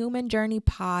email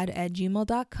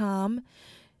thehumanjourneypod@gmail.com.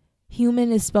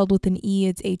 Human is spelled with an E.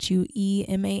 It's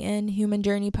HUEMAN,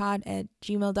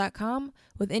 humanjourneypod@gmail.com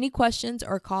with any questions,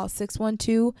 or call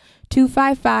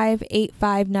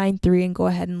 612-255-8593 and go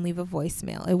ahead and leave a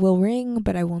voicemail. It will ring,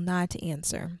 but I will not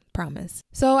answer. Promise.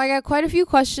 So I got quite a few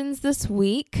questions this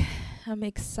week. I'm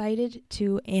excited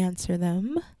to answer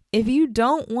them. If you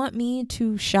don't want me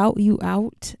to shout you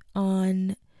out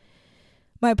on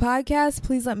my podcast,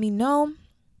 please let me know.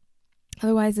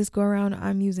 Otherwise, this go around,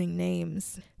 I'm using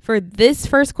names. For this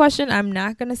first question, I'm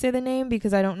not going to say the name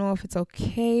because I don't know if it's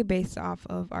okay based off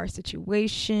of our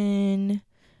situation.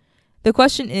 The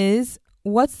question is,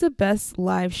 what's the best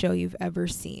live show you've ever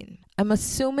seen? I'm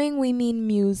assuming we mean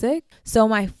music. So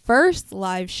my first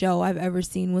live show I've ever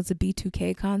seen was a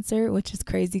B2K concert, which is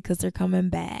crazy because they're coming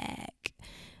back.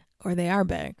 Or they are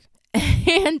back.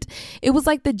 And it was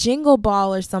like the Jingle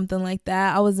Ball or something like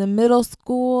that. I was in middle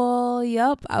school.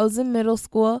 Yep, I was in middle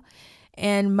school.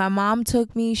 And my mom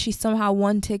took me. She somehow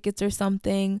won tickets or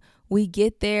something. We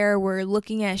get there. We're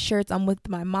looking at shirts. I'm with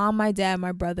my mom, my dad,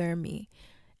 my brother, and me.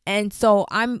 And so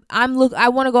I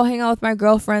want to go hang out with my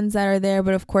girlfriends that are there,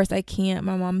 but of course I can't.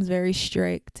 My mom's very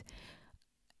strict.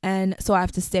 And so I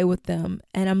have to stay with them.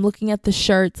 And I'm looking at the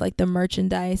shirts, like the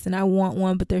merchandise, and I want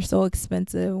one, but they're so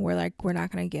expensive. We're like, we're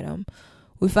not going to get them.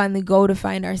 We finally go to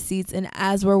find our seats. And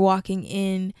as we're walking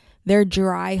in, they're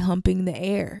dry humping the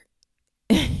air.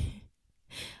 I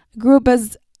grew up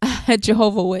as a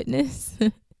Jehovah's Witness.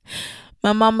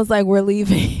 My mom was like, we're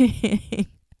leaving.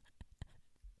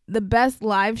 The best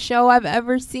live show I've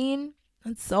ever seen?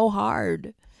 It's so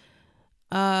hard.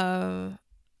 I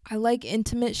like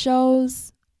intimate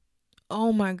shows.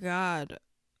 Oh my God.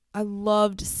 I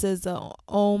loved SZA.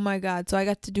 Oh my God. So I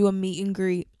got to do a meet and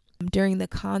greet during the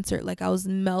concert. Like I was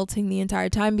melting the entire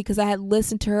time because I had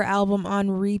listened to her album on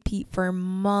repeat for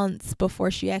months before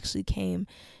she actually came.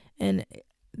 And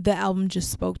the album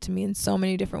just spoke to me in so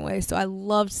many different ways. So I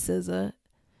loved SZA.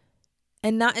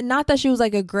 And not that she was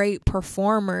like a great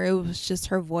performer. It was just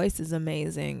her voice is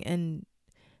amazing. And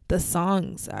the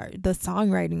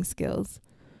songwriting skills.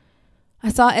 I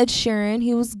saw Ed Sheeran.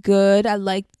 He was good. I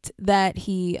liked that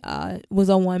he was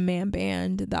a one-man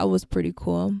band. That was pretty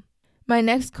cool. My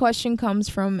next question comes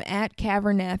from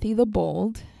 @Cavernathy the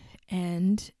Bold.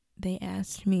 And they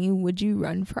asked me, would you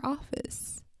run for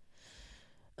office?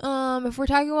 If we're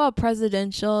talking about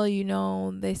presidential, you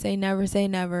know, they say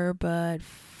never, but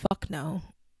fuck no.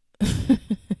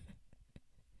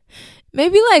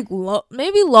 Maybe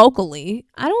locally.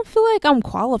 I don't feel like I'm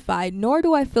qualified, nor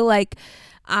do I feel like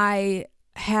I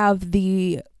have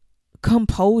the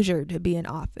composure to be in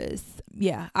office.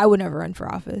 Yeah, I would never run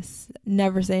for office.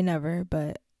 Never say never,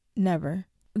 but never.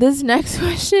 This next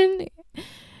question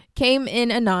came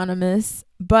in anonymous,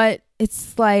 but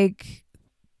it's like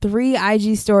 3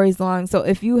 IG stories long. So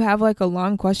if you have like a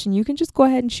long question, you can just go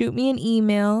ahead and shoot me an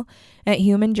email at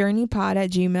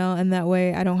humanjourneypod@gmail.com, and that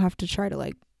way I don't have to try to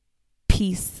like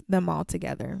piece them all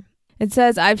together. It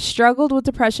says, I've struggled with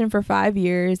depression for 5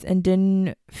 years and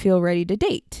didn't feel ready to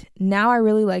date. Now I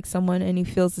really like someone and he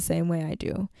feels the same way I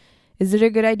do. Is it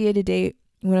a good idea to date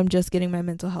when I'm just getting my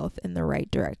mental health in the right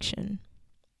direction?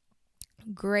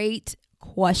 Great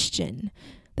question.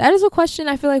 That is a question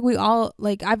I feel like we all,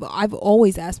 like I've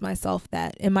always asked myself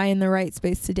that. Am I in the right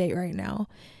space to date right now?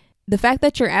 The fact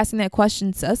that you're asking that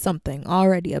question says something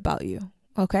already about you.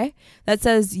 Okay? That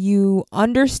says you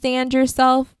understand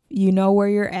yourself, you know where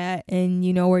you're at, and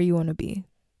you know where you want to be,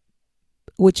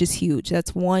 which is huge.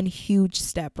 That's one huge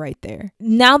step right there.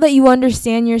 Now that you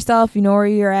understand yourself, you know where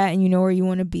you're at, and you know where you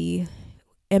want to be,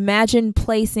 imagine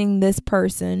placing this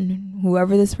person,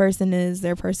 whoever this person is,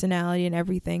 their personality and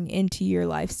everything, into your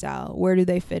lifestyle. Where do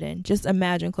they fit in? Just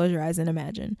imagine, close your eyes and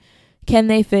imagine. Can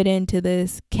they fit into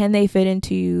this? Can they fit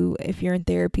into you if you're in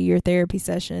therapy, your therapy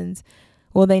sessions?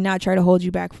 Will they not try to hold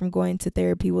you back from going to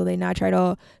therapy? Will they not try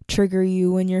to trigger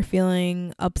you when you're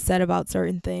feeling upset about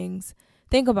certain things?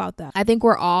 Think about that. I think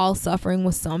we're all suffering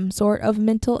with some sort of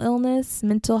mental illness,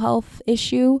 mental health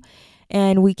issue,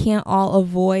 and we can't all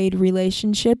avoid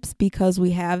relationships because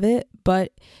we have it.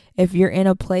 But if you're in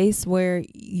a place where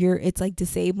it's like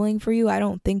disabling for you, I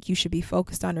don't think you should be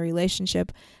focused on a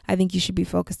relationship. I think you should be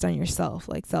focused on yourself,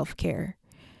 like self-care.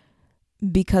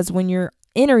 Because when you're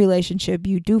in a relationship,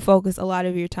 you do focus a lot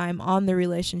of your time on the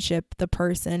relationship, the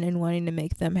person, and wanting to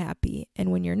make them happy.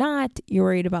 And when you're not, you're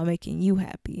worried about making you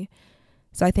happy.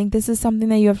 So I think this is something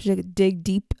that you have to dig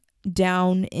deep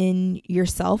down in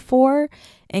yourself for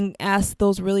and ask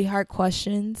those really hard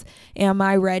questions. Am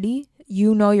I ready?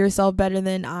 You know yourself better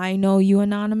than I know you,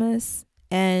 Anonymous.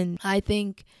 And I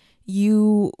think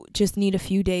you just need a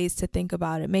few days to think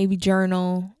about it. Maybe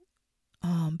journal.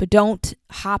 But don't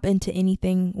hop into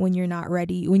anything when you're not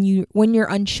ready. When you're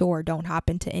unsure, don't hop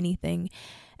into anything,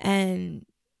 and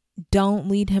don't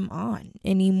lead him on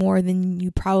any more than you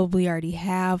probably already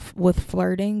have with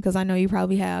flirting, because I know you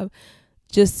probably have.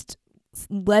 Just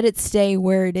let it stay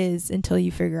where it is until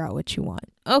you figure out what you want.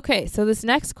 Okay, so this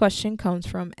next question comes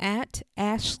from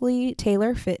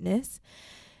 @AshleyTaylorFitness.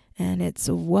 And it's,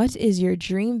 what is your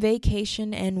dream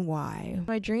vacation and why?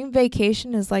 My dream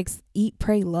vacation is like eat,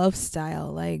 pray, love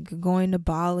style, like going to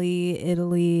Bali,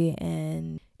 Italy,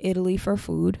 and Italy for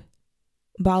food,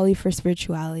 Bali for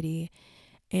spirituality.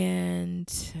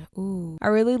 And I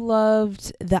really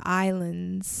loved the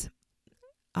islands.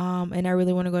 And I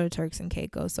really want to go to Turks and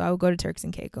Caicos. So I will go to Turks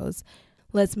and Caicos.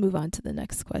 Let's move on to the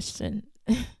next question.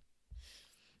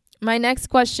 My next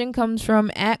question comes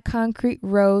from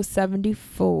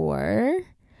 @ConcreteRose74.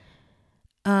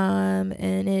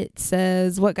 And it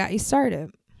says, what got you started?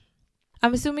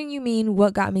 I'm assuming you mean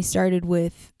what got me started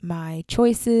with my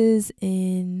choices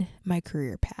in my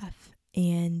career path.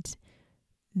 And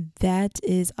that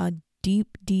is a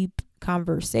deep, deep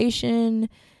conversation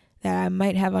that I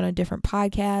might have on a different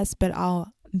podcast, but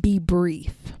I'll be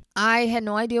brief. I had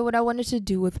no idea what I wanted to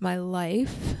do with my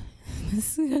life.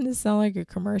 This is going to sound like a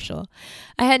commercial.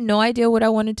 I had no idea what I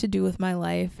wanted to do with my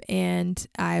life, and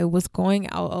I was going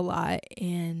out a lot,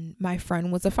 and my friend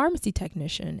was a pharmacy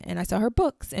technician, and I saw her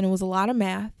books, and it was a lot of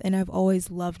math, and I've always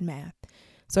loved math.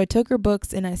 So I took her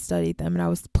books and I studied them, and I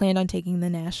was planned on taking the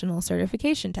national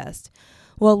certification test.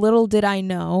 Well, little did I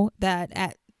know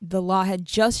that the law had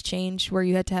just changed where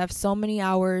you had to have so many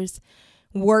hours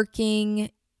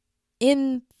working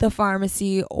in the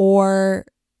pharmacy or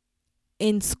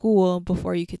in school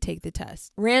before you could take the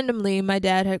test. Randomly, my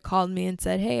dad had called me and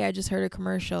said, hey, I just heard a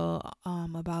commercial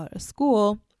about a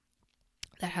school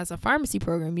that has a pharmacy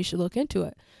program. You should look into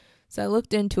it. So I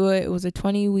looked into it. It was a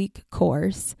 20-week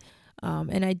course,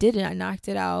 and I did it. I knocked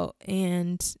it out,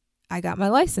 and I got my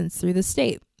license through the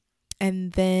state.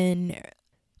 And then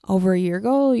over a year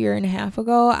and a half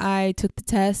ago, I took the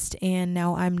test, and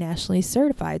now I'm nationally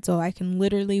certified. So I can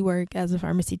literally work as a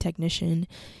pharmacy technician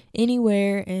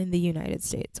anywhere in the United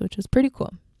States, which was pretty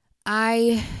cool.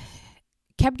 I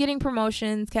kept getting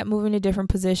promotions, kept moving to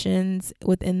different positions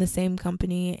within the same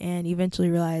company, and eventually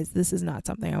realized this is not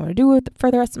something I want to do for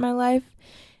the rest of my life.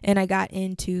 And I got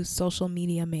into social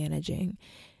media managing.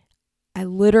 I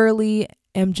literally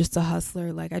am just a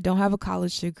hustler. Like, I don't have a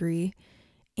college degree,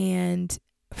 and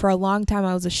for a long time,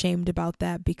 I was ashamed about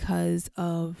that because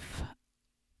of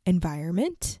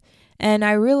environment. And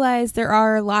I realized there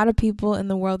are a lot of people in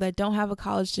the world that don't have a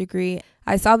college degree.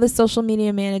 I saw this social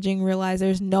media managing, realized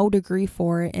there's no degree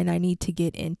for it, and I need to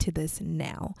get into this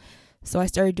now. So I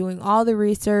started doing all the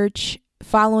research,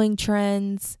 following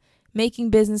trends,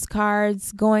 making business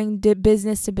cards, going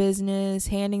business to business,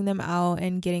 handing them out,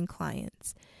 and getting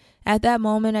clients. At that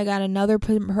moment, I got another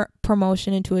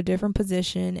promotion into a different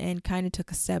position and kind of took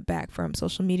a step back from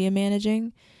social media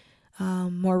managing.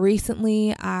 More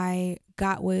recently, I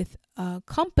got with a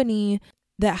company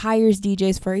that hires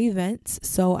DJs for events.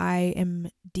 So I am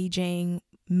DJing,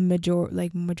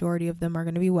 majority of them are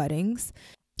going to be weddings.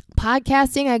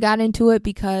 Podcasting, I got into it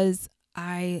because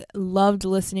I loved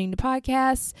listening to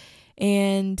podcasts,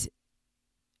 and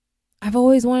I've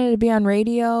always wanted to be on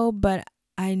radio, but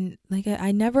I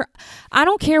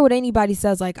don't care what anybody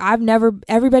says. Like,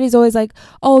 everybody's always like,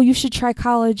 oh, you should try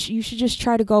college. You should just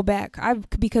try to go back.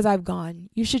 Because I've gone.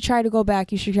 You should try to go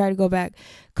back. You should try to go back.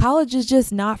 College is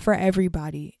just not for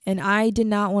everybody. And I did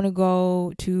not want to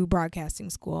go to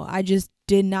broadcasting school. I just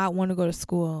did not want to go to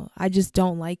school. I just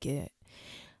don't like it.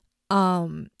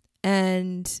 And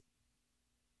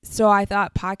so I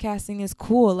thought podcasting is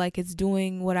cool. Like, it's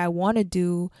doing what I want to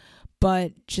do,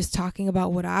 but just talking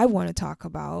about what I want to talk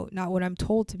about, not what I'm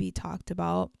told to be talked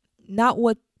about, not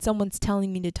what someone's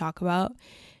telling me to talk about.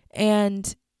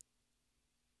 And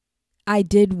I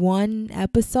did one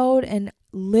episode and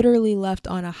literally left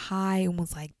on a high and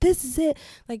was like, this is it.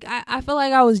 Like, I feel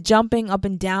like I was jumping up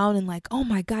and down and like, oh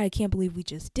my God, I can't believe we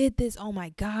just did this. Oh my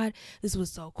God, this was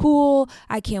so cool.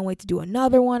 I can't wait to do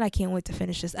another one. I can't wait to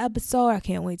finish this episode. I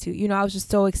can't wait to, I was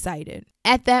just so excited.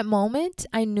 At that moment,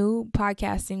 I knew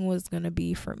podcasting was going to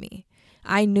be for me.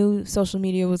 I knew social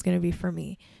media was going to be for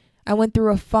me. I went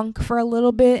through a funk for a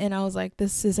little bit and I was like,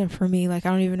 this isn't for me. Like, I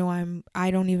don't even know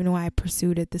why I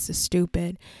pursued it. This is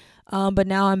stupid. But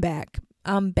now I'm back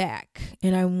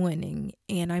and I'm winning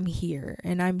and I'm here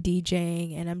and I'm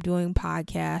DJing and I'm doing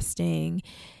podcasting.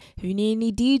 If you need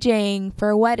any DJing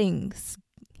for weddings,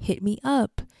 hit me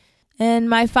up. And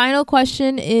my final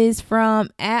question is from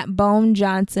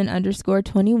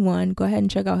 @BoneJohnson_21. Go ahead and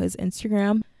check out his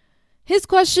Instagram. His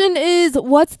question is,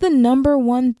 what's the number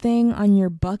one thing on your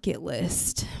bucket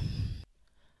list?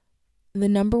 The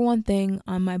number one thing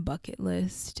on my bucket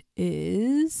list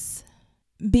is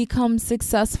become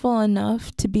successful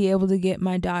enough to be able to get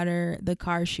my daughter the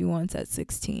car she wants at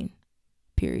 16,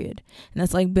 period. And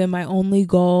that's like been my only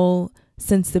goal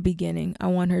since the beginning. I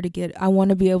want to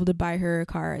be able to buy her a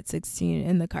car at 16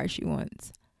 and the car she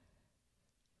wants.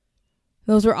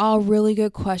 Those were all really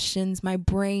good questions. My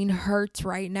brain hurts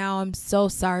right now. I'm so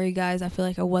sorry, guys. I feel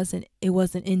like it wasn't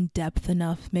in depth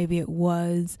enough. Maybe it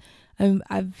was.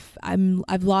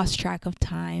 I've lost track of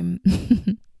time.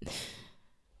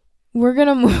 We're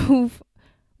gonna move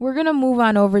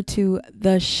on over to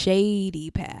the shady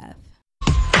path.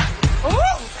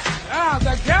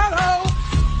 The ghetto.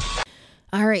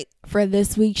 All right, for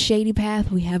this week's shady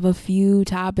path, we have a few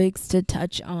topics to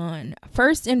touch on.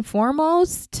 First and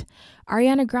foremost,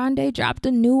 Ariana Grande dropped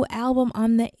a new album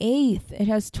on the 8th. It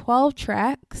has 12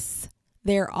 tracks.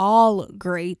 They're all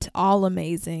great, all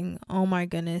amazing. Oh my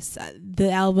goodness,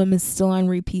 the album is still on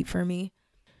repeat for me.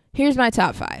 Here's my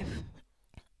top 5.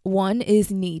 1 is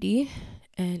Needy,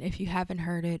 and if you haven't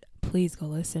heard it, please go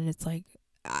listen. It's like,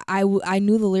 I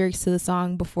knew the lyrics to the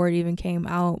song before it even came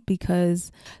out,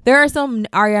 because there are some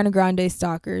Ariana Grande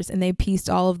stalkers and they pieced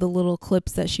all of the little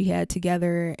clips that she had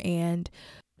together and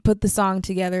put the song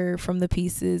together from the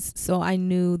pieces, so I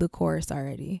knew the chorus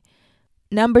already.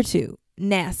 Number 2,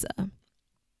 NASA.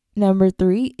 Number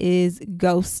 3 is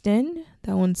Ghostin'.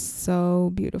 That one's so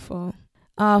beautiful.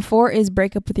 4 is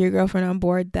Break Up With Your Girlfriend on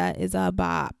Board. That is a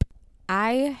bop.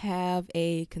 I have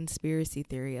a conspiracy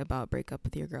theory about Break Up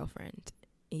With Your Girlfriend.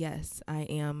 Yes, I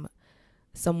am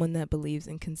someone that believes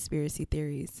in conspiracy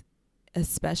theories,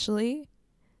 especially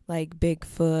like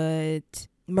Bigfoot,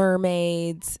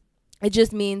 mermaids. It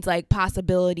just means like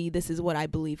possibility. This is what I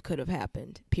believe could have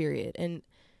happened, period. And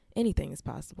anything is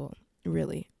possible,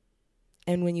 really.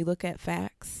 And when you look at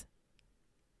facts,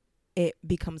 it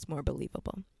becomes more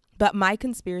believable. But my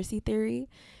conspiracy theory,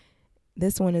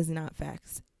 this one is not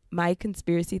facts. My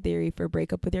conspiracy theory for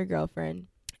Break Up With Your Girlfriend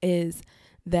is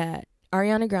that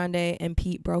Ariana Grande and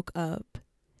Pete broke up,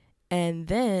 and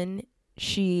then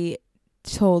she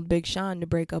told Big Sean to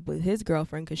break up with his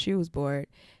girlfriend because she was bored,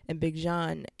 and Big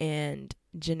Sean and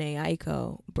Jhené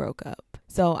Aiko broke up.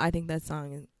 So I think that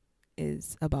song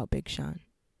is about Big Sean.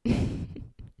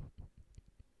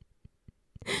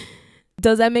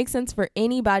 Does that make sense for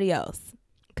anybody else?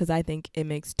 Because I think it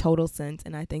makes total sense,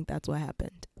 and I think that's what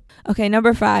happened. Okay,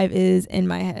 number 5 is In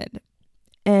My Head.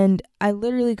 And I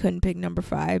literally couldn't pick number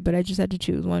 5, but I just had to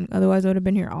choose one. Otherwise, I would have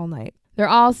been here all night. They're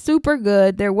all super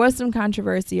good. There was some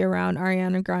controversy around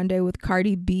Ariana Grande with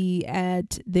Cardi B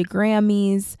at the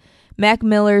Grammys. Mac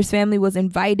Miller's family was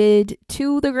invited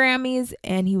to the Grammys,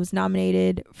 and he was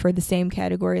nominated for the same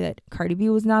category that Cardi B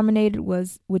was nominated,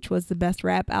 which was the Best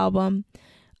Rap Album.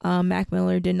 Mac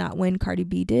Miller did not win. Cardi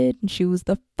B did. And she was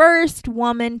the first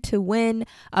woman to win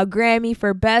a Grammy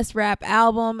for Best Rap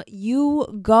Album.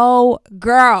 You go,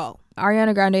 girl.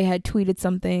 Ariana Grande had tweeted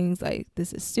some things like,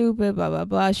 this is stupid, blah, blah,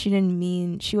 blah. She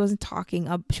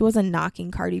wasn't knocking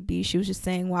Cardi B. She was just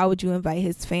saying, why would you invite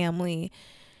his family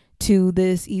to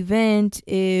this event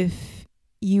if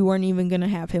you weren't even going to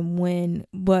have him win?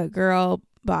 But girl,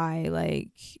 bye. Like,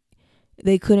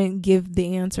 they couldn't give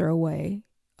the answer away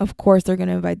of course they're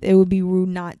gonna invite. It would be rude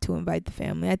not to invite the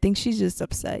family. I think she's just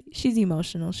upset. She's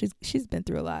emotional. She's been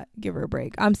through a lot. Give her a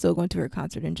break. I'm still going to her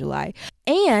concert in July.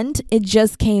 And it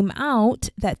just came out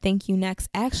that Thank You Next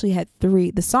actually had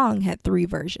the song had 3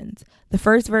 versions. The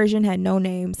first version had no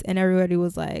names, and everybody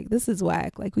was like, this is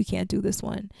whack. Like, we can't do this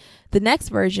one. The next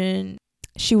version,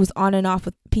 she was on and off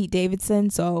with Pete Davidson,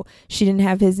 so she didn't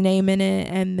have his name in it.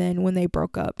 And then when they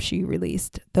broke up, she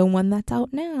released the one that's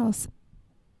out now.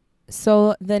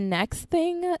 So the next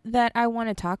thing that I want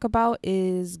to talk about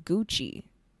is Gucci.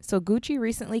 So Gucci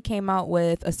recently came out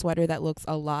with a sweater that looks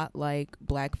a lot like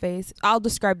blackface. I'll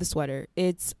describe the sweater.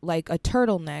 It's like a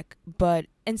turtleneck, but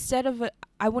instead of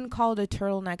I wouldn't call it a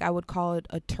turtleneck, I would call it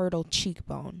a turtle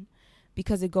cheekbone,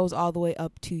 because it goes all the way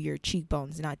up to your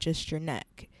cheekbones, not just your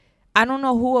neck. I don't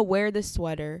know who will wear this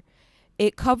sweater.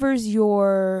 It covers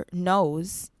your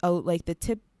nose, like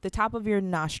the top of your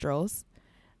nostrils,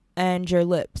 and your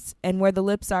lips, and where the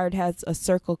lips are, it has a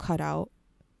circle cut out,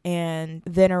 and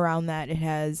then around that it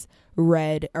has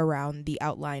red around the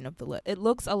outline of the lip. It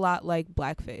looks a lot like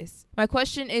blackface. My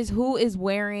question is, who is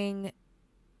wearing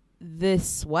this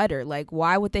sweater? Like,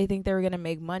 why would they think they were gonna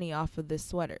make money off of this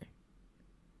sweater?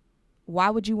 Why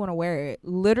would you want to wear it?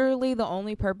 Literally the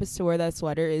only purpose to wear that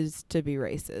sweater is to be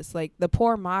racist. Like, the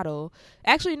poor model,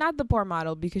 actually not the poor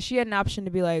model, because she had an option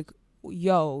to be like,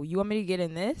 yo, you want me to get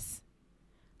in this?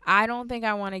 I don't think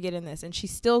I want to get in this. And she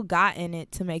still got in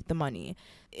it to make the money.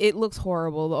 It looks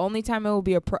horrible. The only time it will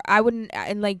be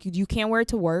you can't wear it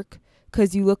to work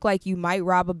because you look like you might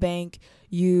rob a bank.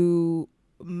 You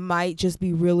might just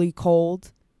be really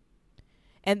cold.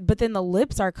 But then the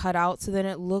lips are cut out, so then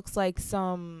it looks like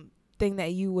something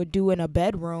that you would do in a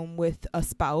bedroom with a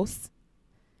spouse.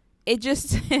 It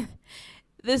just...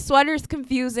 The sweater's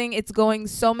confusing. It's going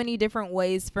so many different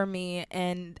ways for me,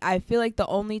 and I feel like the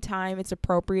only time it's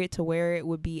appropriate to wear it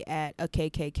would be at a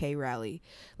KKK rally.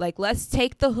 Like, let's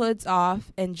take the hoods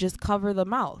off and just cover the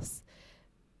mouth.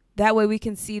 That way we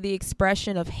can see the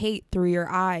expression of hate through your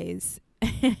eyes.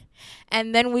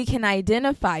 And then we can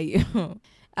identify you.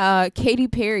 Katy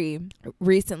Perry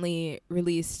recently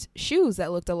released shoes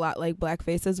that looked a lot like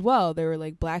blackface as well. They were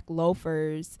like black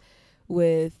loafers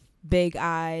with big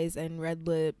eyes and red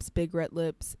lips, big red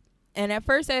lips. And at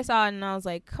first I saw it and I was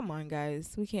like, come on,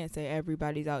 guys. We can't say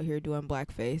everybody's out here doing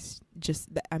blackface.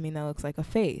 That looks like a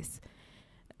face.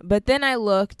 But then I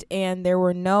looked and there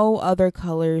were no other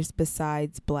colors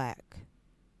besides black.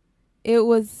 It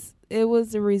was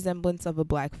a resemblance of a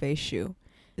blackface shoe.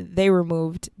 They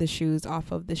removed the shoes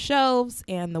off of the shelves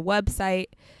and the website.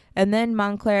 And then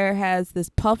Moncler has this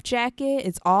puff jacket.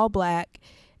 It's all black.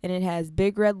 And it has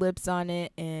big red lips on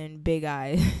it and big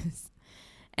eyes.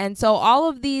 And so all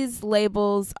of these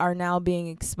labels are now being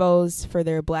exposed for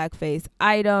their blackface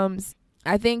items.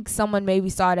 I think someone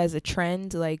maybe saw it as a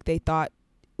trend. Like, they thought,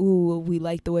 ooh, we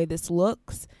like the way this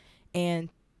looks. And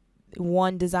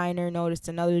one designer noticed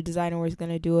another designer was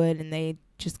going to do it, and they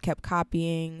just kept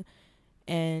copying.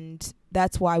 And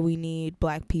that's why we need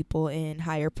black people in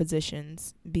higher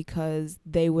positions, because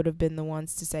they would have been the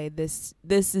ones to say this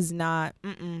is not,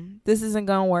 this isn't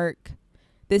going to work.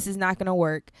 This is not going to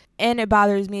work. And it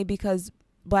bothers me because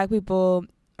black people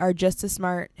are just as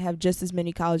smart, have just as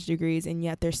many college degrees, and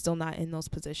yet they're still not in those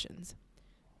positions.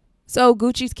 So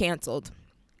Gucci's canceled.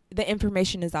 The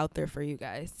information is out there for you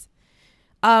guys.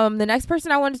 The next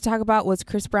person I wanted to talk about was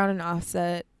Chris Brown and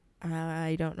Offset.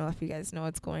 I don't know if you guys know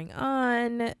what's going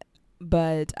on,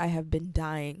 but I have been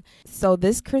dying. So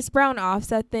this Chris Brown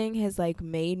Offset thing has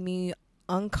made me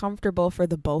uncomfortable for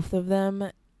the both of them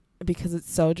because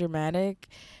it's so dramatic,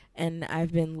 and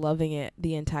I've been loving it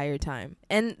the entire time.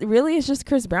 And really it's just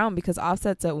Chris Brown, because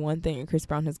Offset's at one thing and Chris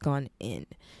Brown has gone in.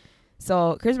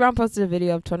 So Chris Brown posted a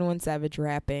video of 21 Savage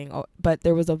rapping, but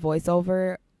there was a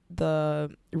voiceover,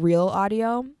 the real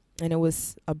audio, and it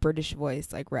was a British voice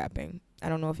rapping. I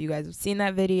don't know if you guys have seen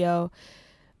that video.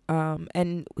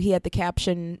 And he had the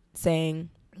caption saying,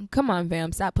 "Come on,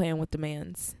 fam, stop playing with the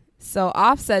mans." So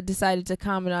Offset decided to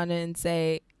comment on it and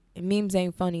say, "Memes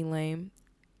ain't funny, lame,"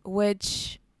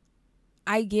 which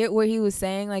I get what he was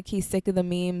saying. He's sick of the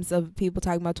memes of people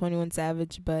talking about 21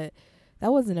 Savage, but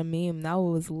that wasn't a meme. That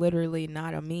was literally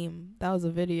not a meme. That was a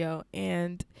video.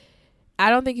 And I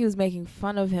don't think he was making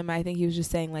fun of him. I think he was just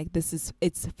saying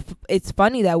it's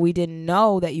funny that we didn't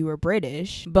know that you were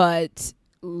British, but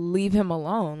leave him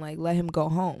alone. Let him go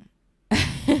home.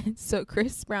 So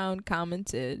Chris Brown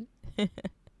commented,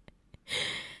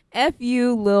 "F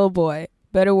you, lil boy.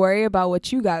 Better worry about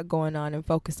what you got going on and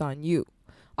focus on you.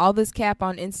 All this cap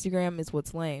on Instagram is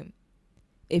what's lame.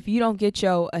 If you don't get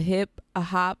a hip, a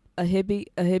hop, a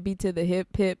hippie to the hip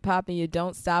hop, and you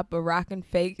don't stop a rockin'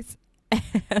 face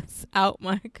ass out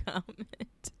my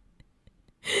comment.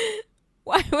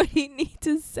 Why would he need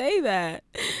to say that?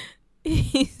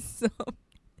 He's so...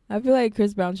 I feel like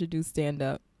Chris Brown should do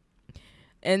stand-up.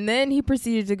 And then he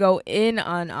proceeded to go in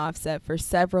on Offset for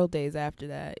several days after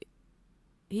that.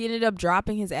 He ended up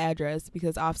dropping his address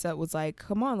because Offset was like,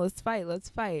 come on, let's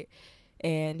fight.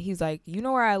 And he's like, you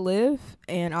know where I live?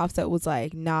 And Offset was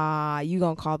like, nah, you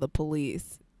gonna call the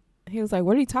police. He was like,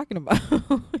 what are you talking about?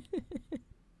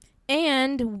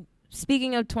 And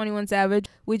speaking of 21 Savage,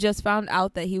 we just found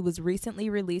out that he was recently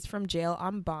released from jail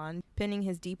on bond, pending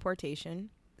his deportation.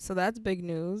 So that's big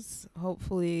news.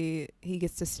 Hopefully he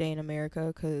gets to stay in America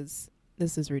because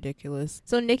this is ridiculous.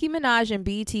 So Nicki Minaj and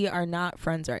BET are not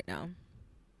friends right now.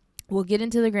 We'll get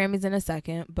into the Grammys in a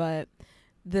second, but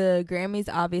the Grammys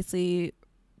obviously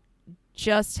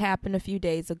just happened a few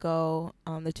days ago,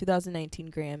 the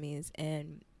 2019 Grammys,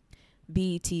 and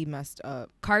BET messed up.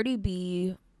 Cardi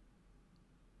B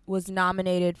was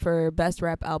nominated for Best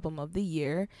Rap Album of the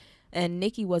Year, and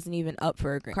Nicki wasn't even up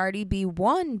for a Grammy. Cardi B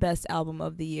won Best Album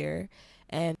of the Year,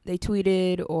 and they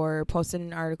tweeted or posted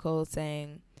an article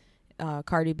saying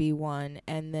Cardi B won,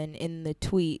 and then in the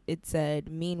tweet it said,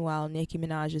 meanwhile, Nicki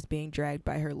Minaj is being dragged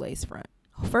by her lace front.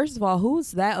 First of all,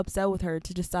 who's that upset with her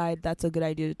to decide that's a good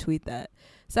idea to tweet that?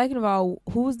 Second of all,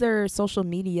 who's their social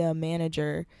media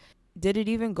manager? Did it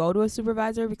even go to a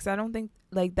supervisor? Because I don't think,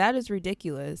 like, that is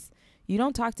ridiculous. You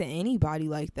don't talk to anybody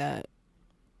like that,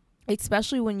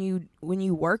 especially when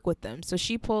you work with them. So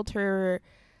she pulled her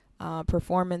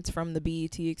performance from the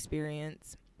BET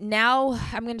experience. Now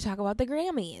I'm going to talk about the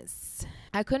Grammys.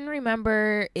 I couldn't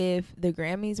remember if the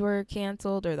Grammys were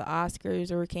canceled or the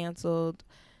Oscars were canceled.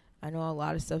 I know a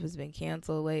lot of stuff has been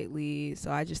canceled lately,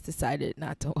 so I just decided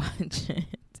not to watch it.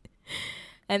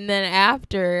 And then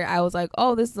after, I was like,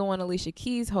 oh, this is the one Alicia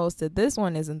Keys hosted. This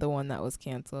one isn't the one that was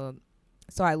canceled.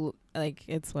 So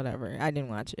it's whatever. I didn't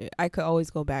watch it. I could always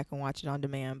go back and watch it on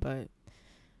demand, but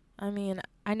I mean,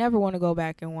 I never want to go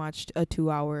back and watch a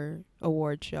 2-hour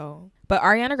award show. But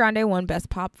Ariana Grande won Best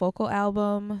Pop Vocal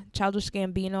Album. Childish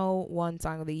Gambino won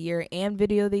Song of the Year and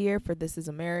Video of the Year for This Is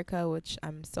America, which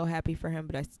I'm so happy for him,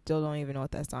 but I still don't even know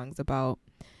what that song's about.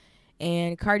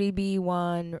 And Cardi B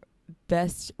won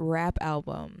Best Rap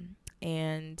Album.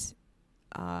 And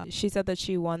she said that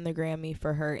she won the Grammy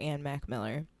for her and Mac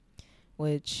Miller,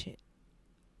 which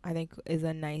I think is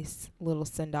a nice little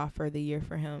send-off for the year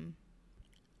for him.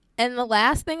 And the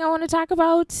last thing I want to talk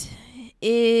about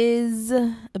is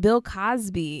Bill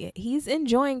Cosby. He's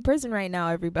enjoying prison right now,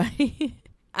 everybody.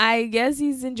 I guess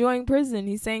he's enjoying prison.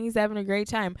 He's saying he's having a great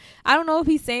time. I don't know if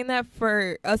he's saying that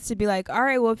for us to be like, all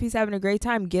right, well, if he's having a great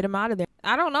time, get him out of there.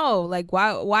 I don't know. Like,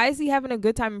 why is he having a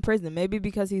good time in prison? Maybe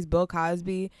because he's Bill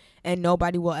Cosby and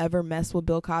nobody will ever mess with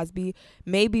Bill Cosby.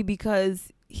 Maybe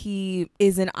because he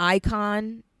is an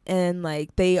icon and,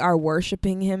 like, they are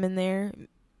worshiping him in there.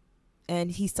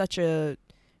 And he's such a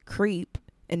creep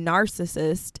and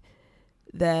narcissist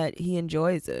that he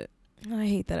enjoys it. I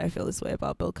hate that I feel this way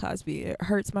about Bill Cosby. It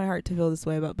hurts my heart to feel this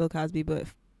way about Bill Cosby, but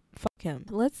fuck him.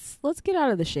 Let's get out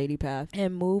of the shady path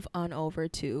and move on over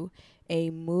to a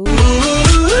move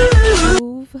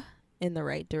in the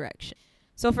right direction.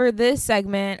 So for this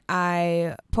segment,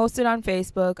 I posted on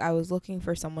Facebook, I was looking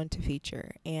for someone to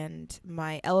feature. And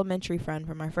my elementary friend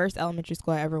from my first elementary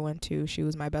school I ever went to, she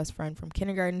was my best friend from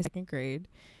kindergarten to second grade.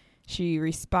 She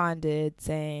responded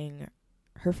saying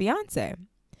her fiance.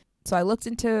 So I looked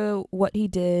into what he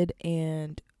did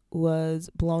and was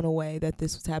blown away that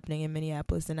this was happening in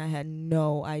Minneapolis, and I had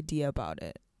no idea about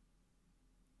it.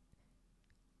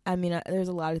 I mean, there's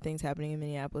a lot of things happening in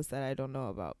Minneapolis that I don't know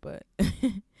about, but...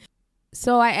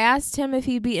 So I asked him if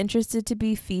he'd be interested to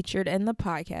be featured in the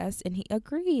podcast, and he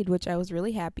agreed, which I was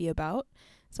really happy about.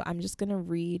 So I'm just going to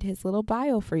read his little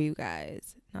bio for you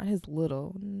guys. Not his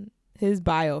little, his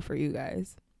bio for you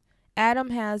guys. Adam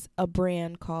has a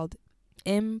brand called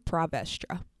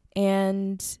Improvestra,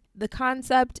 and the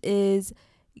concept is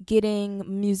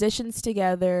getting musicians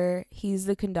together. He's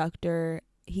the conductor.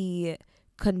 He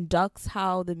conducts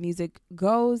how the music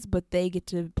goes, but they get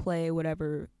to play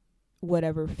whatever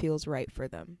feels right for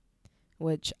them,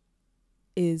 which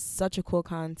is such a cool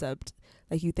concept.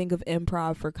 Like, you think of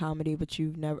improv for comedy, but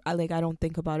I don't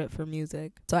think about it for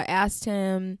music. So I asked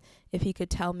him if he could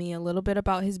tell me a little bit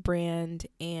about his brand,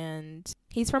 and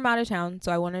he's from out of town,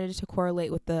 so I wanted to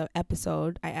correlate with the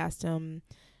episode. I asked him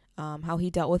how he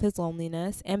dealt with his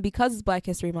loneliness, and because it's Black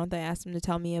History Month, I asked him to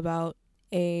tell me about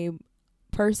a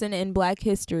person in Black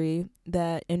history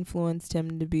that influenced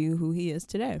him to be who he is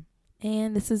today.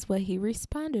 And this is what he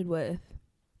responded with.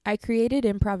 I created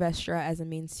Improvestra as a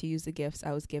means to use the gifts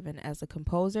I was given as a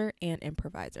composer and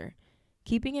improviser.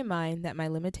 keeping in mind that my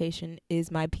limitation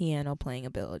is my piano playing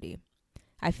ability.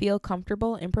 I feel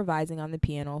comfortable improvising on the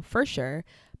piano for sure,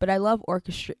 but I love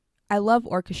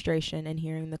orchestration and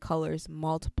hearing the colors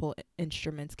multiple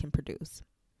instruments can produce.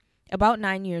 About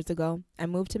 9 years ago, I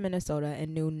moved to Minnesota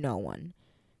and knew no one.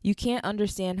 You can't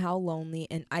understand how lonely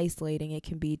and isolating it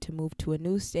can be to move to a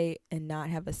new state and not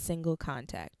have a single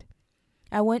contact.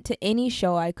 I went to any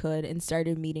show I could and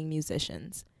started meeting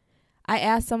musicians. I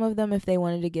asked some of them if they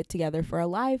wanted to get together for a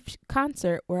live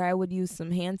concert where I would use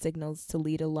some hand signals to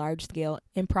lead a large-scale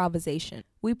improvisation.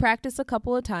 We practiced a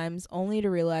couple of times only to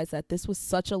realize that this was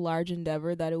such a large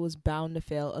endeavor that it was bound to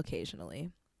fail occasionally.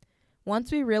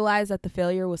 Once we realized that the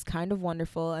failure was kind of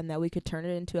wonderful and that we could turn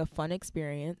it into a fun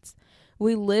experience,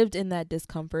 we lived in that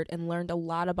discomfort and learned a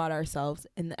lot about ourselves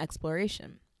in the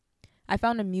exploration. I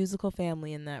found a musical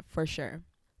family in that for sure.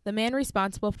 The man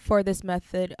responsible for this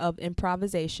method of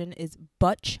improvisation is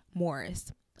Butch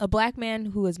Morris, a black man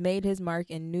who has made his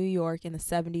mark in New York in the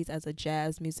 70s as a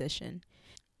jazz musician.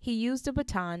 He used a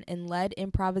baton and led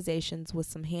improvisations with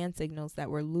some hand signals that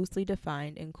were loosely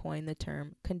defined and coined the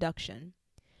term conduction.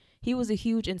 He was a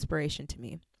huge inspiration to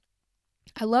me.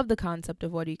 I love the concept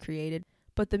of what he created,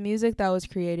 but the music that was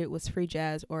created was free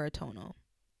jazz or atonal.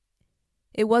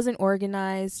 It wasn't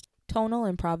organized, tonal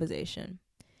improvisation.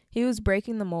 He was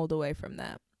breaking the mold away from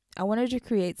that. I wanted to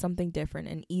create something different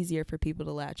and easier for people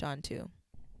to latch on to.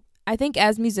 I think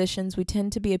as musicians, we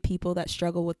tend to be a people that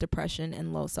struggle with depression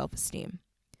and low self-esteem.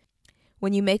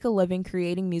 When you make a living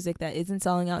creating music that isn't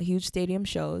selling out huge stadium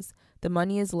shows, the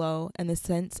money is low and the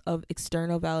sense of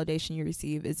external validation you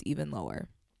receive is even lower.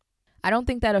 I don't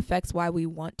think that affects why we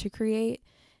want to create,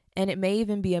 and it may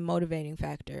even be a motivating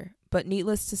factor, but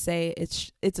needless to say,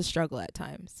 it's a struggle at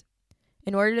times.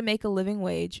 In order to make a living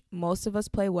wage, most of us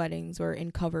play weddings or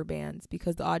in cover bands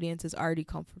because the audience is already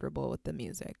comfortable with the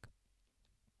music.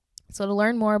 So to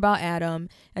learn more about Adam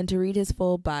and to read his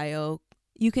full bio,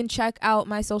 you can check out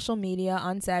my social media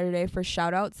on Saturday for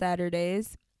Shout Out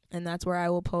Saturdays, and that's where I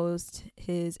will post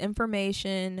his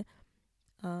information,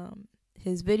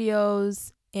 his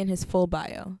videos, and his full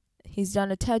bio. He's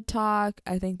done a TED Talk.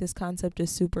 I think this concept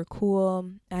is super cool.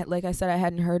 Like I said, I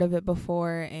hadn't heard of it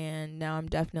before, and now I'm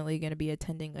definitely going to be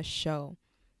attending a show.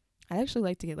 I'd actually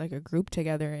like to get like a group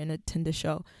together and attend a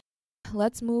show.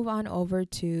 Let's move on over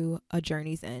to A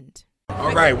Journey's End.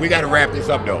 All right, we got to wrap this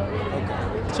up, though.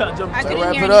 I couldn't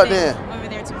wrap hear it up anything then. over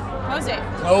there too. Close it.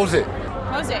 Close it.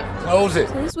 Close it. Close it.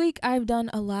 So this week I've done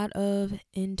a lot of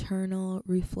internal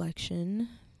reflection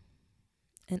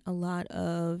and a lot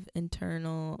of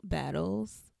internal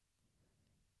battles.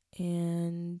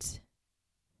 And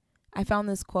I found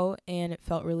this quote and it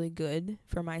felt really good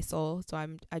for my soul. So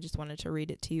I just wanted to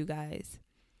read it to you guys.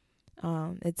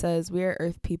 It says, "We are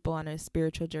earth people on a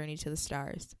spiritual journey to the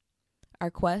stars.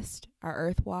 Our quest, our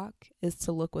earth walk, is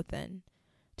to look within,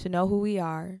 to know who we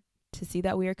are, to see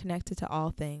that we are connected to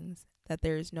all things, that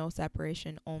there is no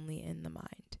separation, only in the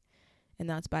mind." And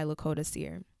that's by Lakota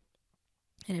Seer.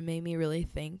 And it made me really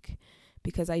think,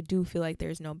 because I do feel like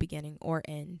there's no beginning or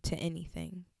end to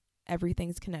anything.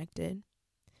 Everything's connected.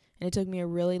 And it took me a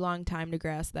really long time to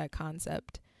grasp that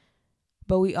concept.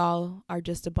 But we all are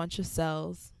just a bunch of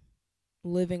cells,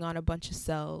 living on a bunch of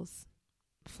cells,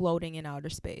 floating in outer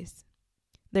space.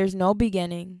 There's no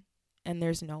beginning and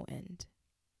there's no end.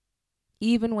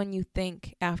 Even when you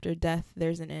think after death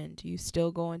there's an end, you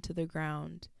still go into the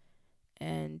ground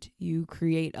and you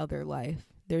create other life.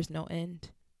 There's no end.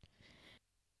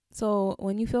 So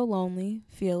when you feel lonely,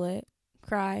 feel it,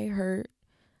 cry, hurt,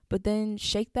 but then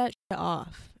shake that shit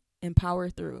off and power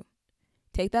through.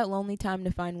 Take that lonely time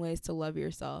to find ways to love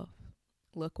yourself.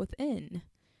 Look within.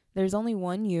 There's only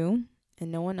one you,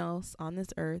 and no one else on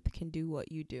this earth can do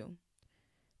what you do.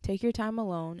 Take your time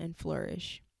alone and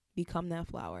flourish. Become that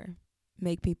flower.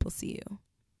 Make people see you.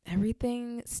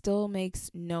 Everything still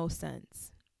makes no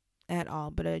sense at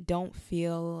all, but I don't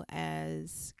feel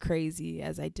as crazy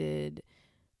as I did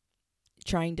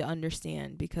trying to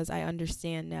understand, because I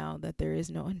understand now that there is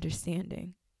no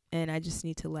understanding and I just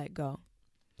need to let go.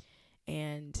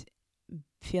 And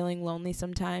feeling lonely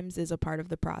sometimes is a part of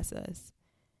the process.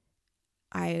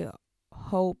 I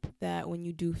hope that when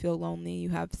you do feel lonely, you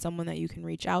have someone that you can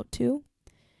reach out to,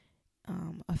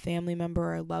 a family member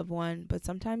or a loved one, but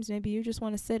sometimes maybe you just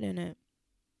want to sit in it.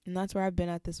 And that's where I've been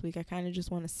at this week. I kind of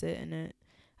just want to sit in it.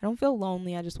 I don't feel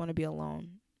lonely. I just want to be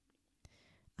alone.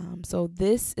 So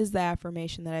this is the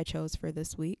affirmation that I chose for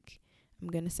this week. I'm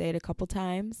going to say it a couple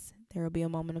times. There will be a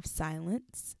moment of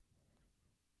silence,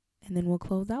 and then we'll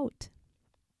close out.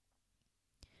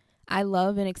 I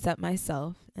love and accept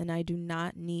myself, and I do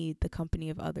not need the company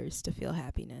of others to feel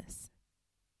happiness.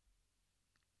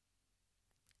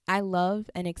 I love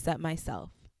and accept myself,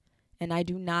 and I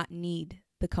do not need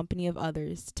the company of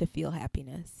others to feel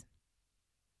happiness.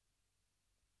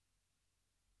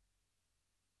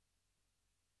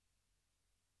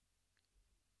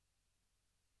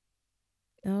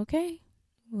 Okay,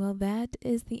 well, that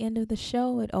is the end of the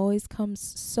show. It always comes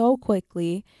so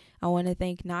quickly. I want to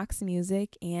thank Knox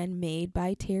Music and Made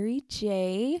by Terry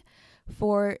J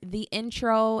for the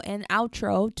intro and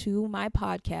outro to my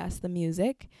podcast, The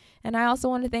Music. And I also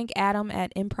want to thank Adam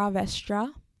at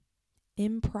Improvestra,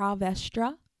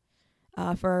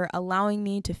 for allowing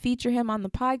me to feature him on the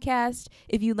podcast.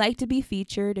 If you'd like to be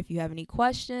featured, if you have any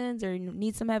questions or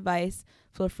need some advice,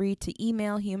 feel free to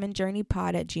email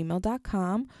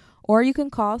humanjourneypod@gmail.com, or you can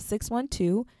call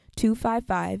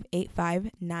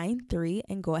 612-255-8593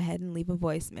 and go ahead and leave a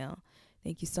voicemail.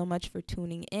 Thank you so much for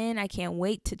tuning in. I can't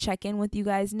wait to check in with you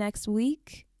guys next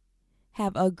week.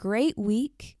 Have a great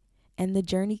week, and the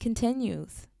journey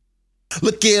continues.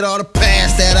 Look at all the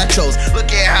paths that I chose.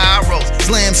 Look at how I rose.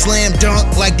 Slam, slam,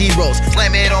 dunk like D-Rose.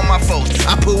 Slam it on my foes.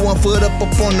 I put one foot up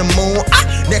on the moon.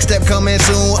 Next step coming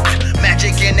soon.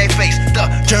 Magic in their face. The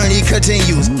journey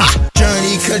continues.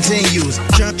 Journey continues.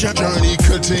 Journey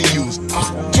continues.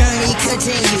 Journey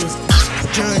continues.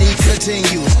 Journey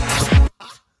continues.